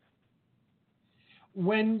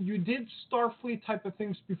 When you did STARFLEET type of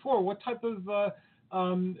things before, what type of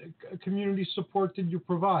community support did you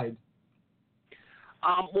provide?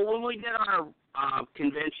 Well, when we did our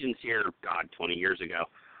conventions here, 20 years ago,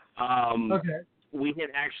 we had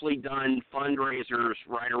actually done fundraisers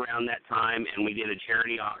right around that time, and we did a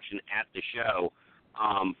charity auction at the show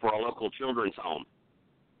for a local children's home.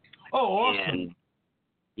 Oh, awesome. And,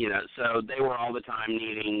 so they were all the time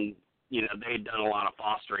needing, they had done a lot of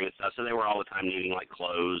fostering and stuff, so they were all the time needing, like,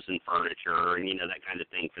 clothes and furniture and, that kind of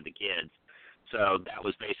thing for the kids. So that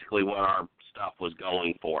was basically what our stuff was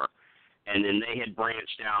going for. And then they had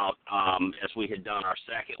branched out, as we had done our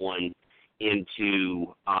second one,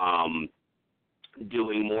 into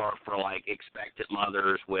doing more for, like, expectant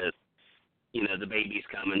mothers with, the baby's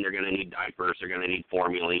coming, they're going to need diapers, they're going to need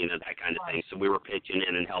formula, that kind of thing. So we were pitching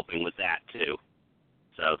in and helping with that, too.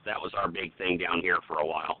 So that was our big thing down here for a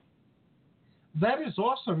while. That is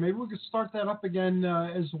awesome. Maybe we could start that up again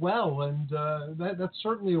as well. And that's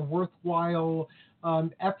certainly a worthwhile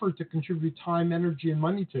effort to contribute time, energy, and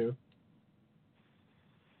money to.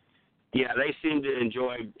 Yeah, they seemed to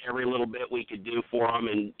enjoy every little bit we could do for them,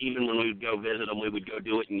 and even when we would go visit them, we would go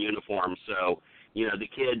do it in uniform. So, the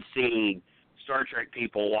kids seeing Star Trek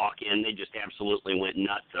people walk in, they just absolutely went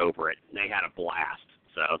nuts over it. They had a blast.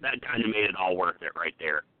 So that kind of made it all worth it right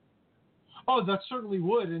there. Oh, that certainly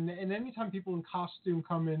would. And anytime people in costume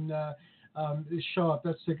come and show up,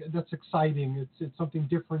 that's exciting. It's something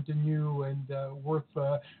different and new and worth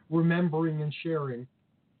remembering and sharing.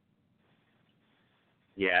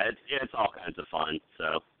 Yeah, it's all kinds of fun.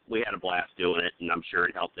 So we had a blast doing it, and I'm sure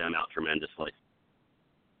it helped them out tremendously.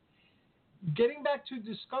 Getting back to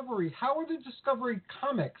Discovery, how are the Discovery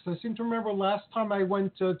comics? I seem to remember last time I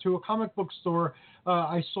went to a comic book store,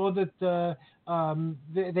 I saw that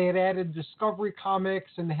they had added Discovery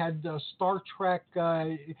comics and they had Star Trek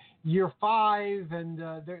Year 5, and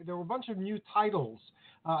there were a bunch of new titles.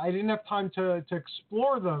 I didn't have time to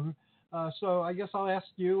explore them, so I guess I'll ask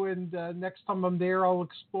you, and next time I'm there, I'll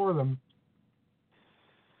explore them.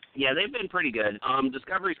 Yeah, they've been pretty good.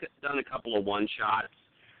 Discovery's done a couple of one-shots,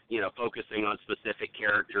 focusing on specific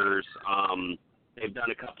characters. They've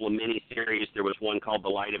done a couple of mini-series. There was one called The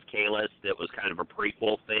Light of Kalis that was kind of a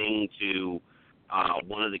prequel thing to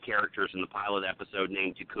one of the characters in the pilot episode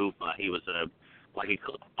named Takuma. He was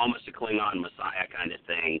almost a Klingon Messiah kind of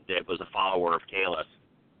thing that was a follower of Kalis.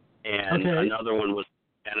 And another one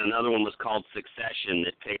was called Succession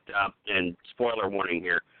that picked up, and spoiler warning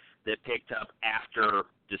here, that picked up after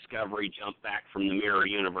Discovery jumped back from the Mirror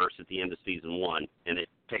Universe at the end of Season 1, and it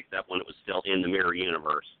picked up when it was still in the Mirror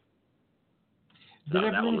Universe. Did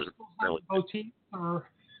everyone still have goatees or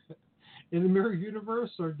in the Mirror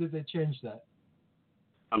Universe, or did they change that?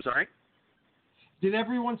 I'm sorry? Did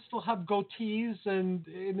everyone still have goatees and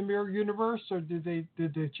in the Mirror Universe, or did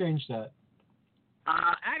they change that?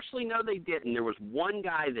 Actually, no, they didn't. There was one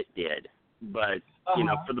guy that did, but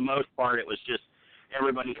for the most part, it was just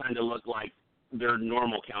everybody kind of looked like their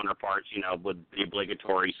normal counterparts, with the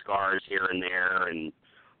obligatory scars here and there, and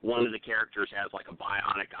one of the characters has like a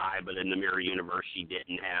bionic eye, but in the Mirror Universe she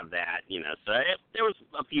didn't have that, so there was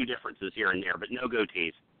a few differences here and there, but no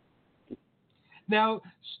goatees. Now,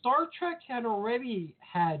 Star Trek had already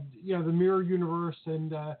had, the Mirror Universe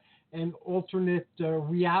and alternate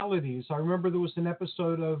realities. I remember there was an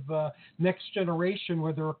episode of Next Generation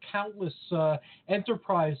where there were countless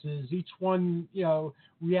enterprises, each one,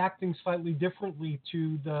 reacting slightly differently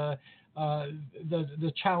to the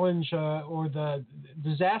the challenge or the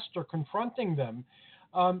disaster confronting them.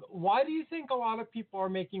 Why do you think a lot of people are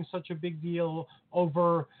making such a big deal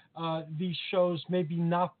over these shows maybe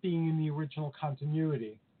not being in the original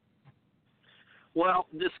continuity? Well,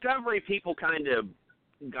 Discovery people kind of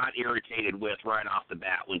got irritated with right off the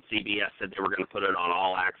bat when CBS said they were going to put it on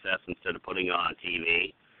All Access instead of putting it on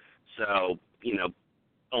TV. So,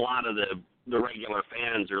 a lot of the regular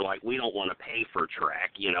fans are like, we don't want to pay for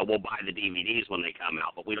Trek. We'll buy the DVDs when they come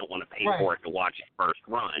out, but we don't want to pay for it to watch it first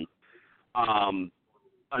run.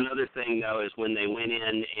 Another thing, though, is when they went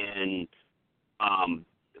in and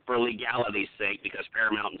for legality's sake, because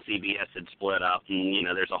Paramount and CBS had split up, and,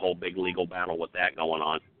 there's a whole big legal battle with that going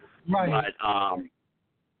on. Right. But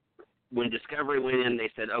when Discovery went in, they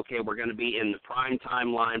said, okay, we're going to be in the prime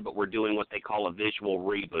timeline, but we're doing what they call a visual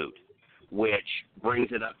reboot, which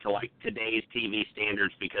brings it up to, like, today's TV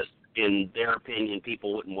standards because, in their opinion,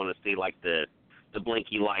 people wouldn't want to see, like, the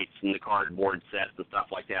blinky lights and the cardboard sets and stuff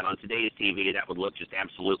like that. On today's TV, that would look just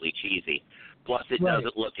absolutely cheesy. Plus, it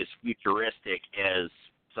doesn't look as futuristic as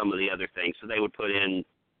some of the other things. So they would put in,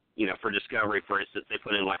 for Discovery, for instance, they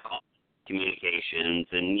put in, like, all communications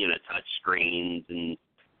and, touch screens and,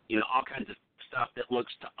 all kinds of stuff that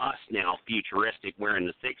looks to us now futuristic, where in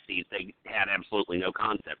the 60s they had absolutely no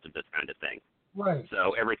concept of this kind of thing. Right.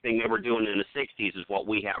 So everything they were doing in the 60s is what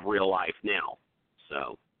we have real life now.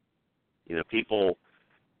 So, people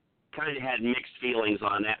kind of had mixed feelings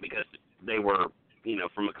on that because they were,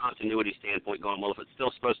 from a continuity standpoint going, well, if it's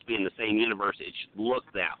still supposed to be in the same universe, it should look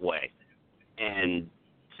that way. And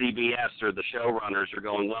CBS or the showrunners are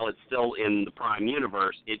going, well, it's still in the prime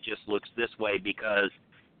universe. It just looks this way because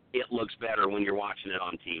it looks better when you're watching it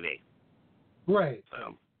on TV. Right.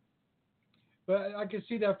 So. But I can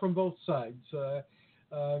see that from both sides.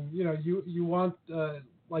 You want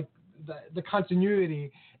like the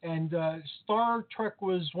continuity, and Star Trek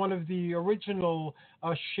was one of the original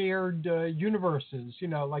shared universes.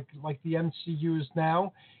 Like the MCU is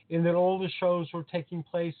now, in that all the shows were taking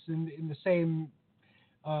place in the same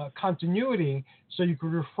continuity, so you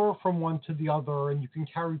could refer from one to the other, and you can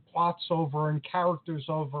carry plots over and characters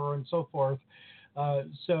over and so forth.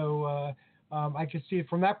 I could see it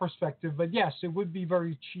from that perspective, but yes, it would be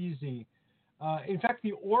very cheesy. In fact,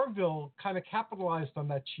 the Orville kind of capitalized on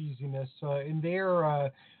that cheesiness in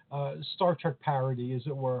their Star Trek parody, as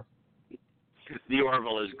it were. The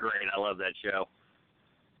Orville is great. I love that show.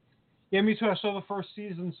 Yeah, me too. I saw the first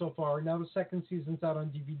season so far. Now the second season's out on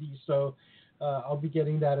DVD, so I'll be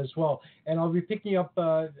getting that as well. And I'll be picking up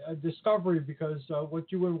Discovery because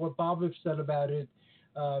what you and what Bob have said about it,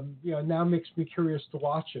 now makes me curious to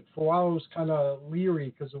watch it. For a while, I was kind of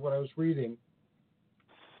leery because of what I was reading.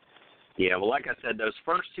 Yeah, well, like I said, those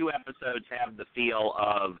first two episodes have the feel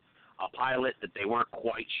of a pilot that they weren't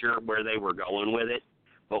quite sure where they were going with it.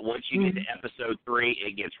 But once you get to episode 3,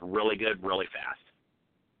 it gets really good really fast.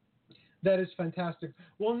 That is fantastic.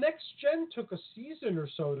 Well, Next Gen took a season or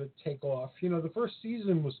so to take off. The first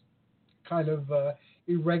season was kind of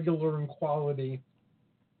irregular in quality.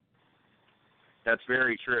 That's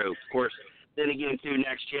very true. Of course, then again, too,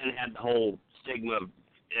 Next Gen had the whole stigma of,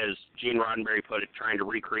 as Gene Roddenberry put it, trying to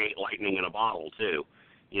recreate lightning in a bottle, too.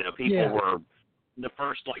 People were, the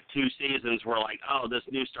first, 2 seasons were like, oh, this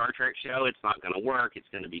new Star Trek show, it's not going to work, it's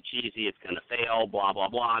going to be cheesy, it's going to fail, blah, blah,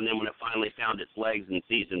 blah. And then when it finally found its legs in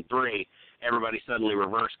season 3, everybody suddenly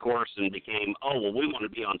reversed course and became, oh, well, we want to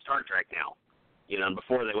be on Star Trek now. And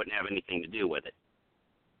before they wouldn't have anything to do with it.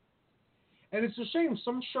 And it's a shame.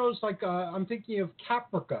 Some shows, like I'm thinking of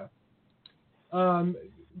Caprica,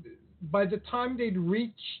 by the time they'd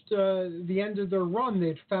reached the end of their run,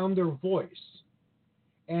 they'd found their voice.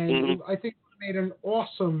 And I think they made an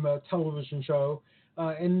awesome television show,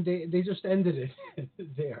 and they just ended it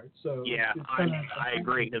there. So yeah, I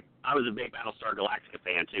agree. I was a big Battlestar Galactica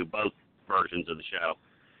fan, too, both versions of the show.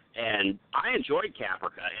 And I enjoyed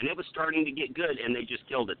Caprica, and it was starting to get good, and they just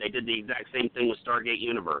killed it. They did the exact same thing with Stargate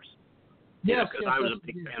Universe. Yes, because I was a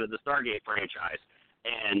big fan of the Stargate franchise.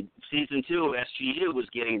 And season 2 of SGU was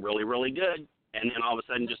getting really, really good. And then all of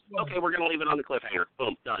a sudden just, okay, we're going to leave it on the cliffhanger.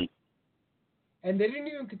 Boom, done. And they didn't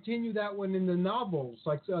even continue that one in the novels.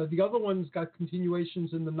 Like the other ones got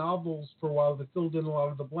continuations in the novels for a while that filled in a lot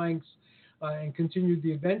of the blanks and continued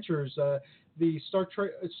the adventures. The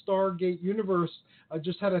Stargate universe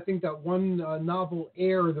just had, I think, that one novel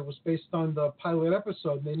Air that was based on the pilot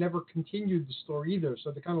episode. They never continued the story either, so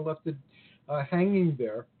they kind of left it hanging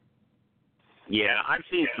there. Yeah, I've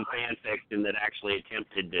seen some fan fiction that actually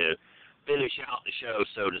attempted to finish out the show,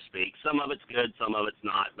 so to speak. Some of it's good, some of it's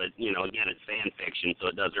not, but, again, it's fan fiction, so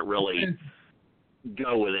it doesn't really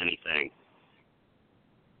go with anything.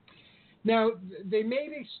 Now, they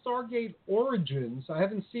made a Stargate Origins. I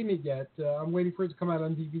haven't seen it yet. I'm waiting for it to come out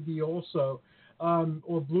on DVD also,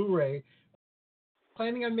 or Blu-ray.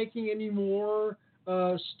 Planning on making any more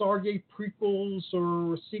Stargate prequels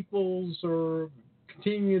or sequels or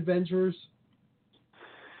continuing adventures?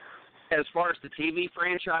 As far as the TV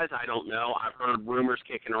franchise, I don't know. I've heard rumors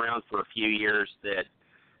kicking around for a few years that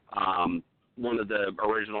one of the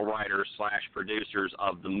original writers / producers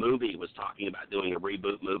of the movie was talking about doing a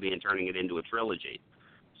reboot movie and turning it into a trilogy.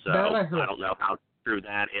 So I don't know how true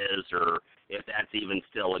that is or if that's even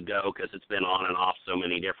still a go because it's been on and off so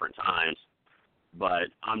many different times. But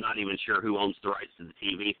I'm not even sure who owns the rights to the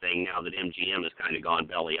TV thing now that MGM has kind of gone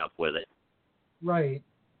belly up with it. Right.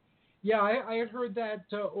 Yeah, I had heard that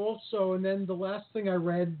also, and then the last thing I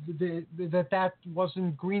read that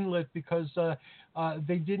wasn't greenlit because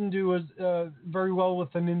they didn't do very well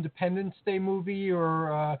with an Independence Day movie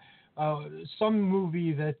or some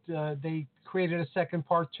movie that they created a second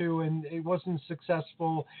part to, and it wasn't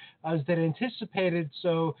successful as they anticipated.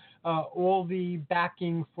 So all the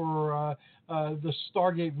backing for the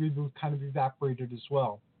Stargate reboot kind of evaporated as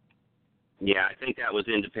well. Yeah, I think that was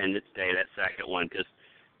Independence Day, that second one, because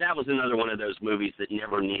that was another one of those movies that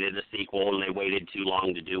never needed a sequel, and they waited too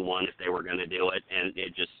long to do one if they were going to do it, and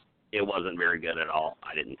it wasn't very good at all,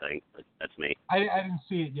 I didn't think, but that's me. I didn't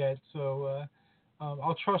see it yet, so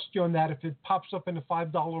I'll trust you on that. If it pops up in a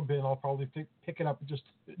 $5 bin, I'll probably pick it up just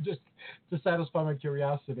to satisfy my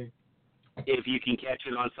curiosity. If you can catch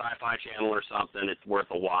it on Sci-Fi Channel or something, it's worth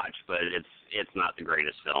a watch, but it's not the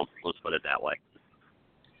greatest film, let's put it that way.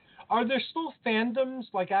 Are there still fandoms,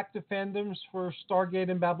 like active fandoms for Stargate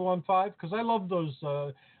and Babylon 5? Because I love those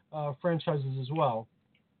franchises as well.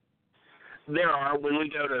 There are. When we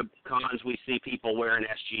go to cons, we see people wearing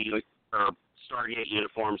SG or Stargate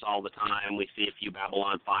uniforms all the time. We see a few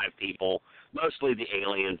Babylon 5 people, mostly the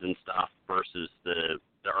aliens and stuff versus the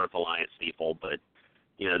Earth Alliance people. But,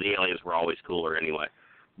 the aliens were always cooler anyway.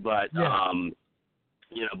 But, yeah.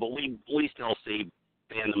 But we still see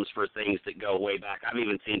fandoms for things that go way back. I've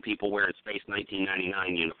even seen people wearing Space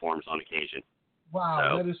 1999 uniforms on occasion.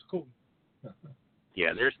 Wow, that is cool.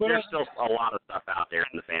 Yeah, there's still a lot of stuff out there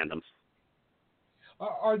in the fandoms.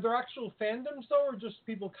 Are there actual fandoms though, or just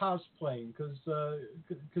people cosplaying?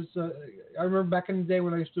 Because I remember back in the day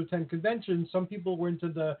when I used to attend conventions, some people were into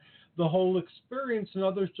the whole experience, and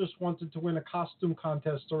others just wanted to win a costume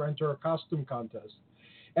contest or enter a costume contest.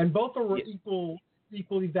 And both are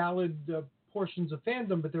equally valid portions of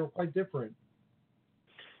fandom, but they were quite different.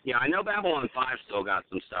 Yeah, I know Babylon 5 still got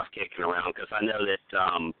some stuff kicking around because I know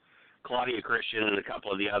that Claudia Christian and a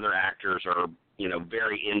couple of the other actors are,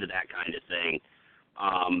 very into that kind of thing.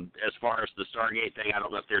 As far as the Stargate thing, I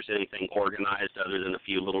don't know if there's anything organized other than a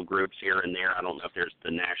few little groups here and there. I don't know if there's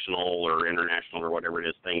the national or international or whatever it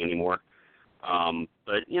is thing anymore.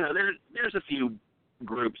 But, there's a few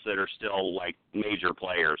groups that are still like major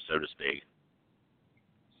players, so to speak.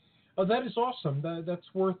 Oh, that is awesome. That's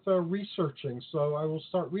worth researching. So I will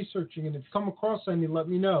start researching, and if you come across any, let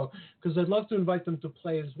me know, because I'd love to invite them to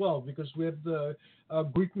play as well, because we have the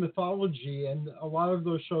Greek mythology, and a lot of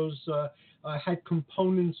those shows had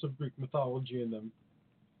components of Greek mythology in them.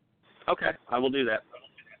 Okay, I will do that.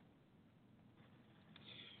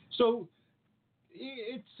 So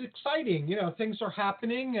it's exciting. Things are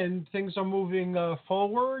happening and things are moving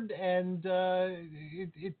forward, and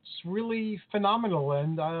it's really phenomenal.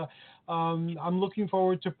 And I'm looking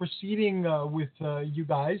forward to proceeding with you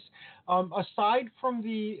guys. Aside from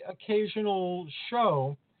the occasional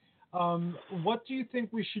show, what do you think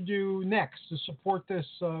we should do next to support this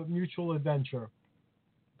mutual adventure?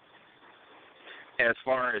 As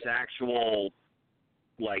far as actual,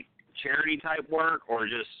 like, charity type work, or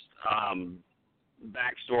just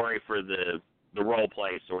backstory for the role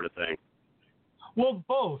play sort of thing? Well,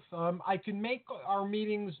 both. I can make our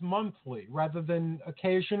meetings monthly rather than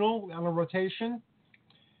occasional on a rotation,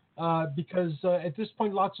 because at this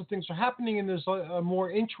point lots of things are happening and there's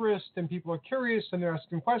more interest and people are curious and they're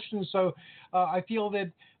asking questions. So I feel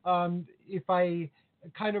that if I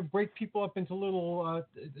kind of break people up into little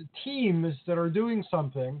teams that are doing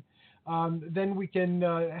something, then we can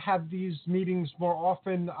have these meetings more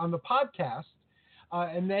often on the podcast.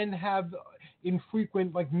 And then have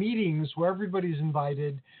infrequent meetings where everybody's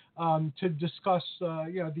invited to discuss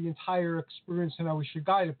the entire experience and how we should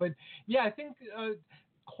guide it. But yeah, I think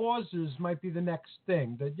causes might be the next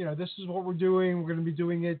thing. That this is what we're doing. We're going to be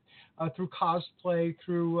doing it through cosplay,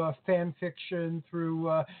 through fan fiction,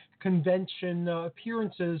 through convention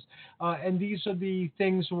appearances, and these are the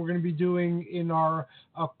things we're going to be doing in our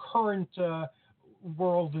current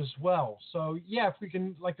world as well. So yeah, if we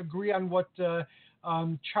can agree on what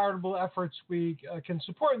charitable efforts we can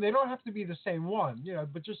support. And they don't have to be the same one,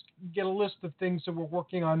 but just get a list of things that we're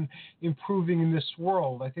working on improving in this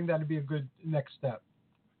world. I think that'd be a good next step.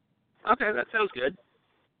 Okay, that sounds good.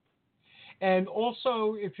 And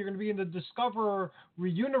also, if you're going to be in the Discover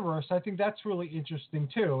universe, I think that's really interesting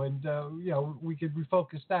too. And we could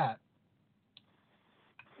refocus that.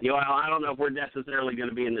 I don't know if we're necessarily going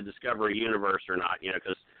to be in the Discovery universe or not,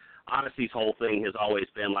 because Odyssey's whole thing has always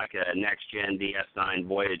been like a next-gen DS9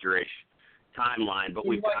 Voyager-ish timeline, but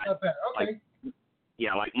we've got, like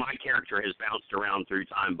my character has bounced around through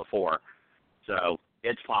time before, so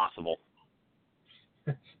it's possible.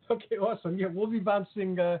 Okay, awesome. Yeah, we'll be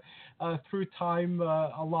bouncing through time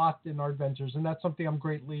a lot in our adventures, and that's something I'm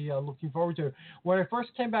greatly looking forward to. When I first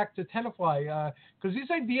came back to Tenafly, because these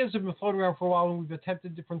ideas have been floating around for a while, and we've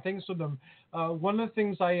attempted different things with them, one of the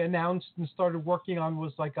things I announced and started working on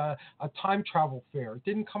was like a time travel fair. It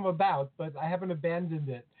didn't come about, but I haven't abandoned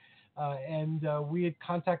it. And we had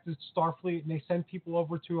contacted Starfleet, and they sent people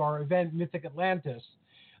over to our event, Mythic Atlantis.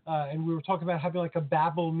 And we were talking about having like a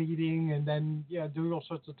Babel meeting and then doing all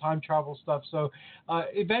sorts of time travel stuff. So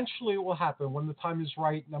eventually it will happen when the time is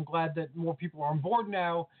right. And I'm glad that more people are on board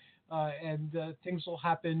now. And things will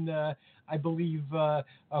happen, I believe,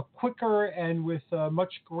 quicker and with a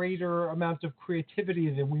much greater amount of creativity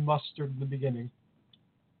than we mustered in the beginning.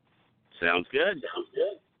 Sounds good.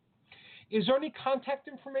 Is there any contact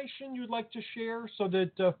information you'd like to share so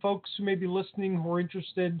that folks who may be listening who are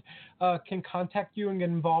interested can contact you and get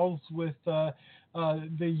involved with the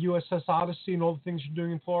USS Odyssey and all the things you're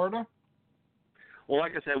doing in Florida? Well,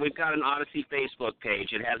 like I said, we've got an Odyssey Facebook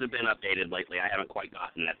page. It hasn't been updated lately. I haven't quite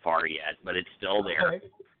gotten that far yet, but it's still there. Okay.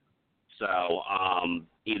 So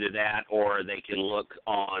either that or they can look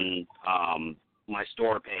on my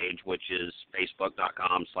store page, which is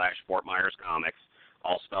facebook.com/Fort Myers Comics,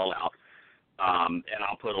 all spelled out. And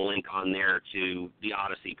I'll put a link on there to the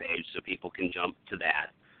Odyssey page so people can jump to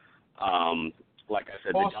that. Like I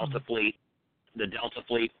said, awesome. the Delta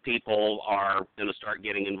Fleet people are going to start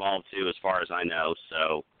getting involved too, as far as I know.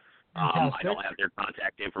 So I don't have their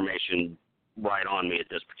contact information right on me at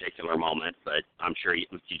this particular moment, but I'm sure if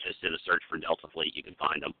you just did a search for Delta Fleet, you can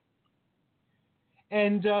find them.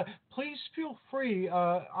 And please feel free,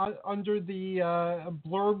 under the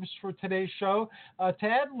blurbs for today's show, to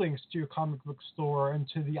add links to your comic book store and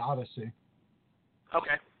to the Odyssey.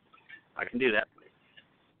 Okay. I can do that.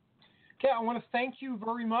 Okay, I want to thank you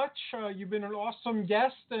very much. You've been an awesome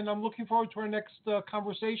guest, and I'm looking forward to our next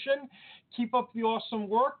conversation. Keep up the awesome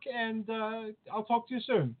work, and I'll talk to you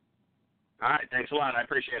soon. All right. Thanks a lot. I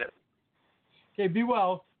appreciate it. Okay, be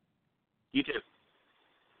well. You too.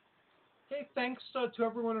 Okay, thanks to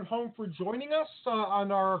everyone at home for joining us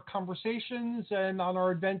on our conversations and on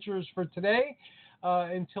our adventures for today.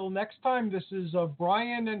 Until next time, this is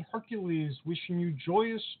Brian and Hercules wishing you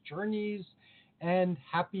joyous journeys and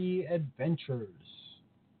happy adventures.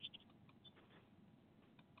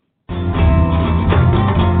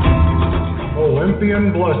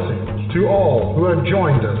 Olympian blessings to all who have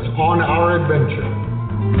joined us on our adventure.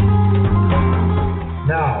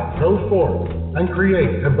 Now go forth and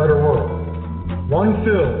create a better world. One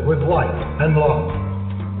filled with light and love.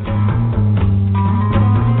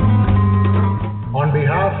 On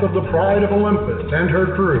behalf of the Pride of Olympus and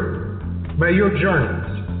her crew, may your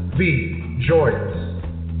journeys be joyous.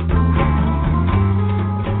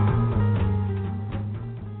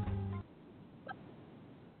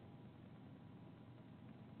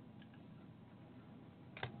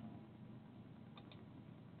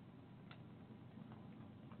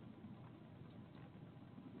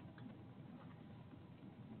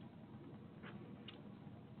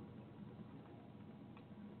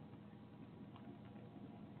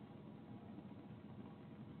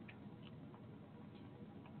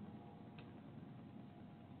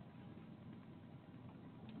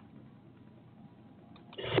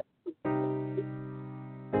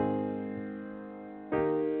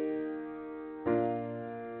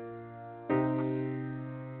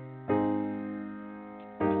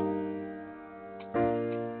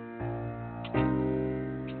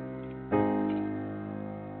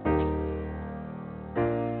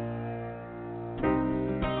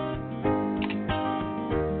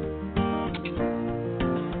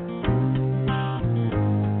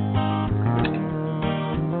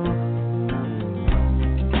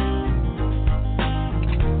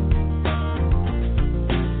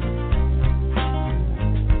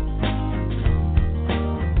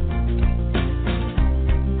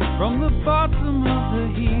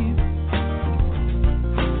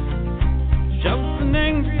 Shouts an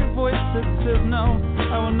angry voice that says no,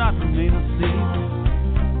 I will not remain asleep.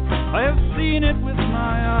 I have seen it with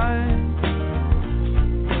my eyes.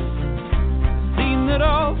 Seen that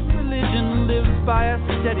all religion lives by a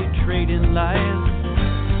steady trade in lies.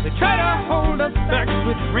 They try to hold us back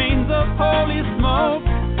with reins of holy smoke,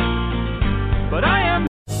 but I am.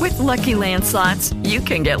 With Lucky Land Slots, you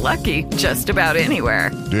can get lucky just about anywhere.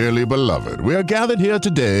 Dearly beloved, we are gathered here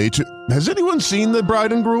today to... Has anyone seen the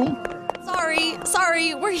bride and groom?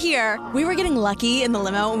 Sorry, we're here. We were getting lucky in the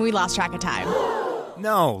limo and we lost track of time.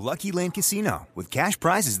 No, Lucky Land Casino, with cash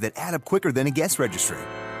prizes that add up quicker than a guest registry.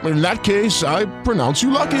 In that case, I pronounce you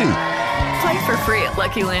lucky. Play for free at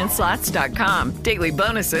LuckyLandSlots.com. Daily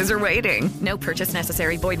bonuses are waiting. No purchase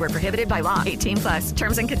necessary. Void where prohibited by law. 18+.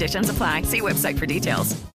 Terms and conditions apply. See website for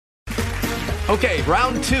details. Okay,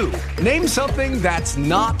 round two. Name something that's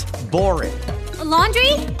not boring. A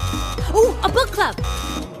laundry? Ooh, a book club.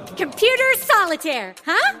 Computer solitaire,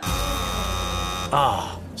 huh?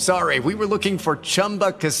 Ah, oh, sorry. We were looking for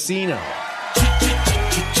Chumba Casino.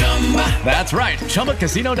 That's right.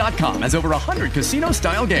 ChumbaCasino.com has over 100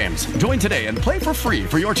 casino-style games. Join today and play for free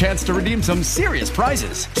for your chance to redeem some serious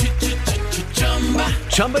prizes.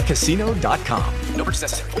 ChumbaCasino.com. No purchase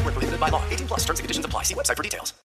necessary. Void where prohibited by law. 18+. Terms and conditions apply. See website for details.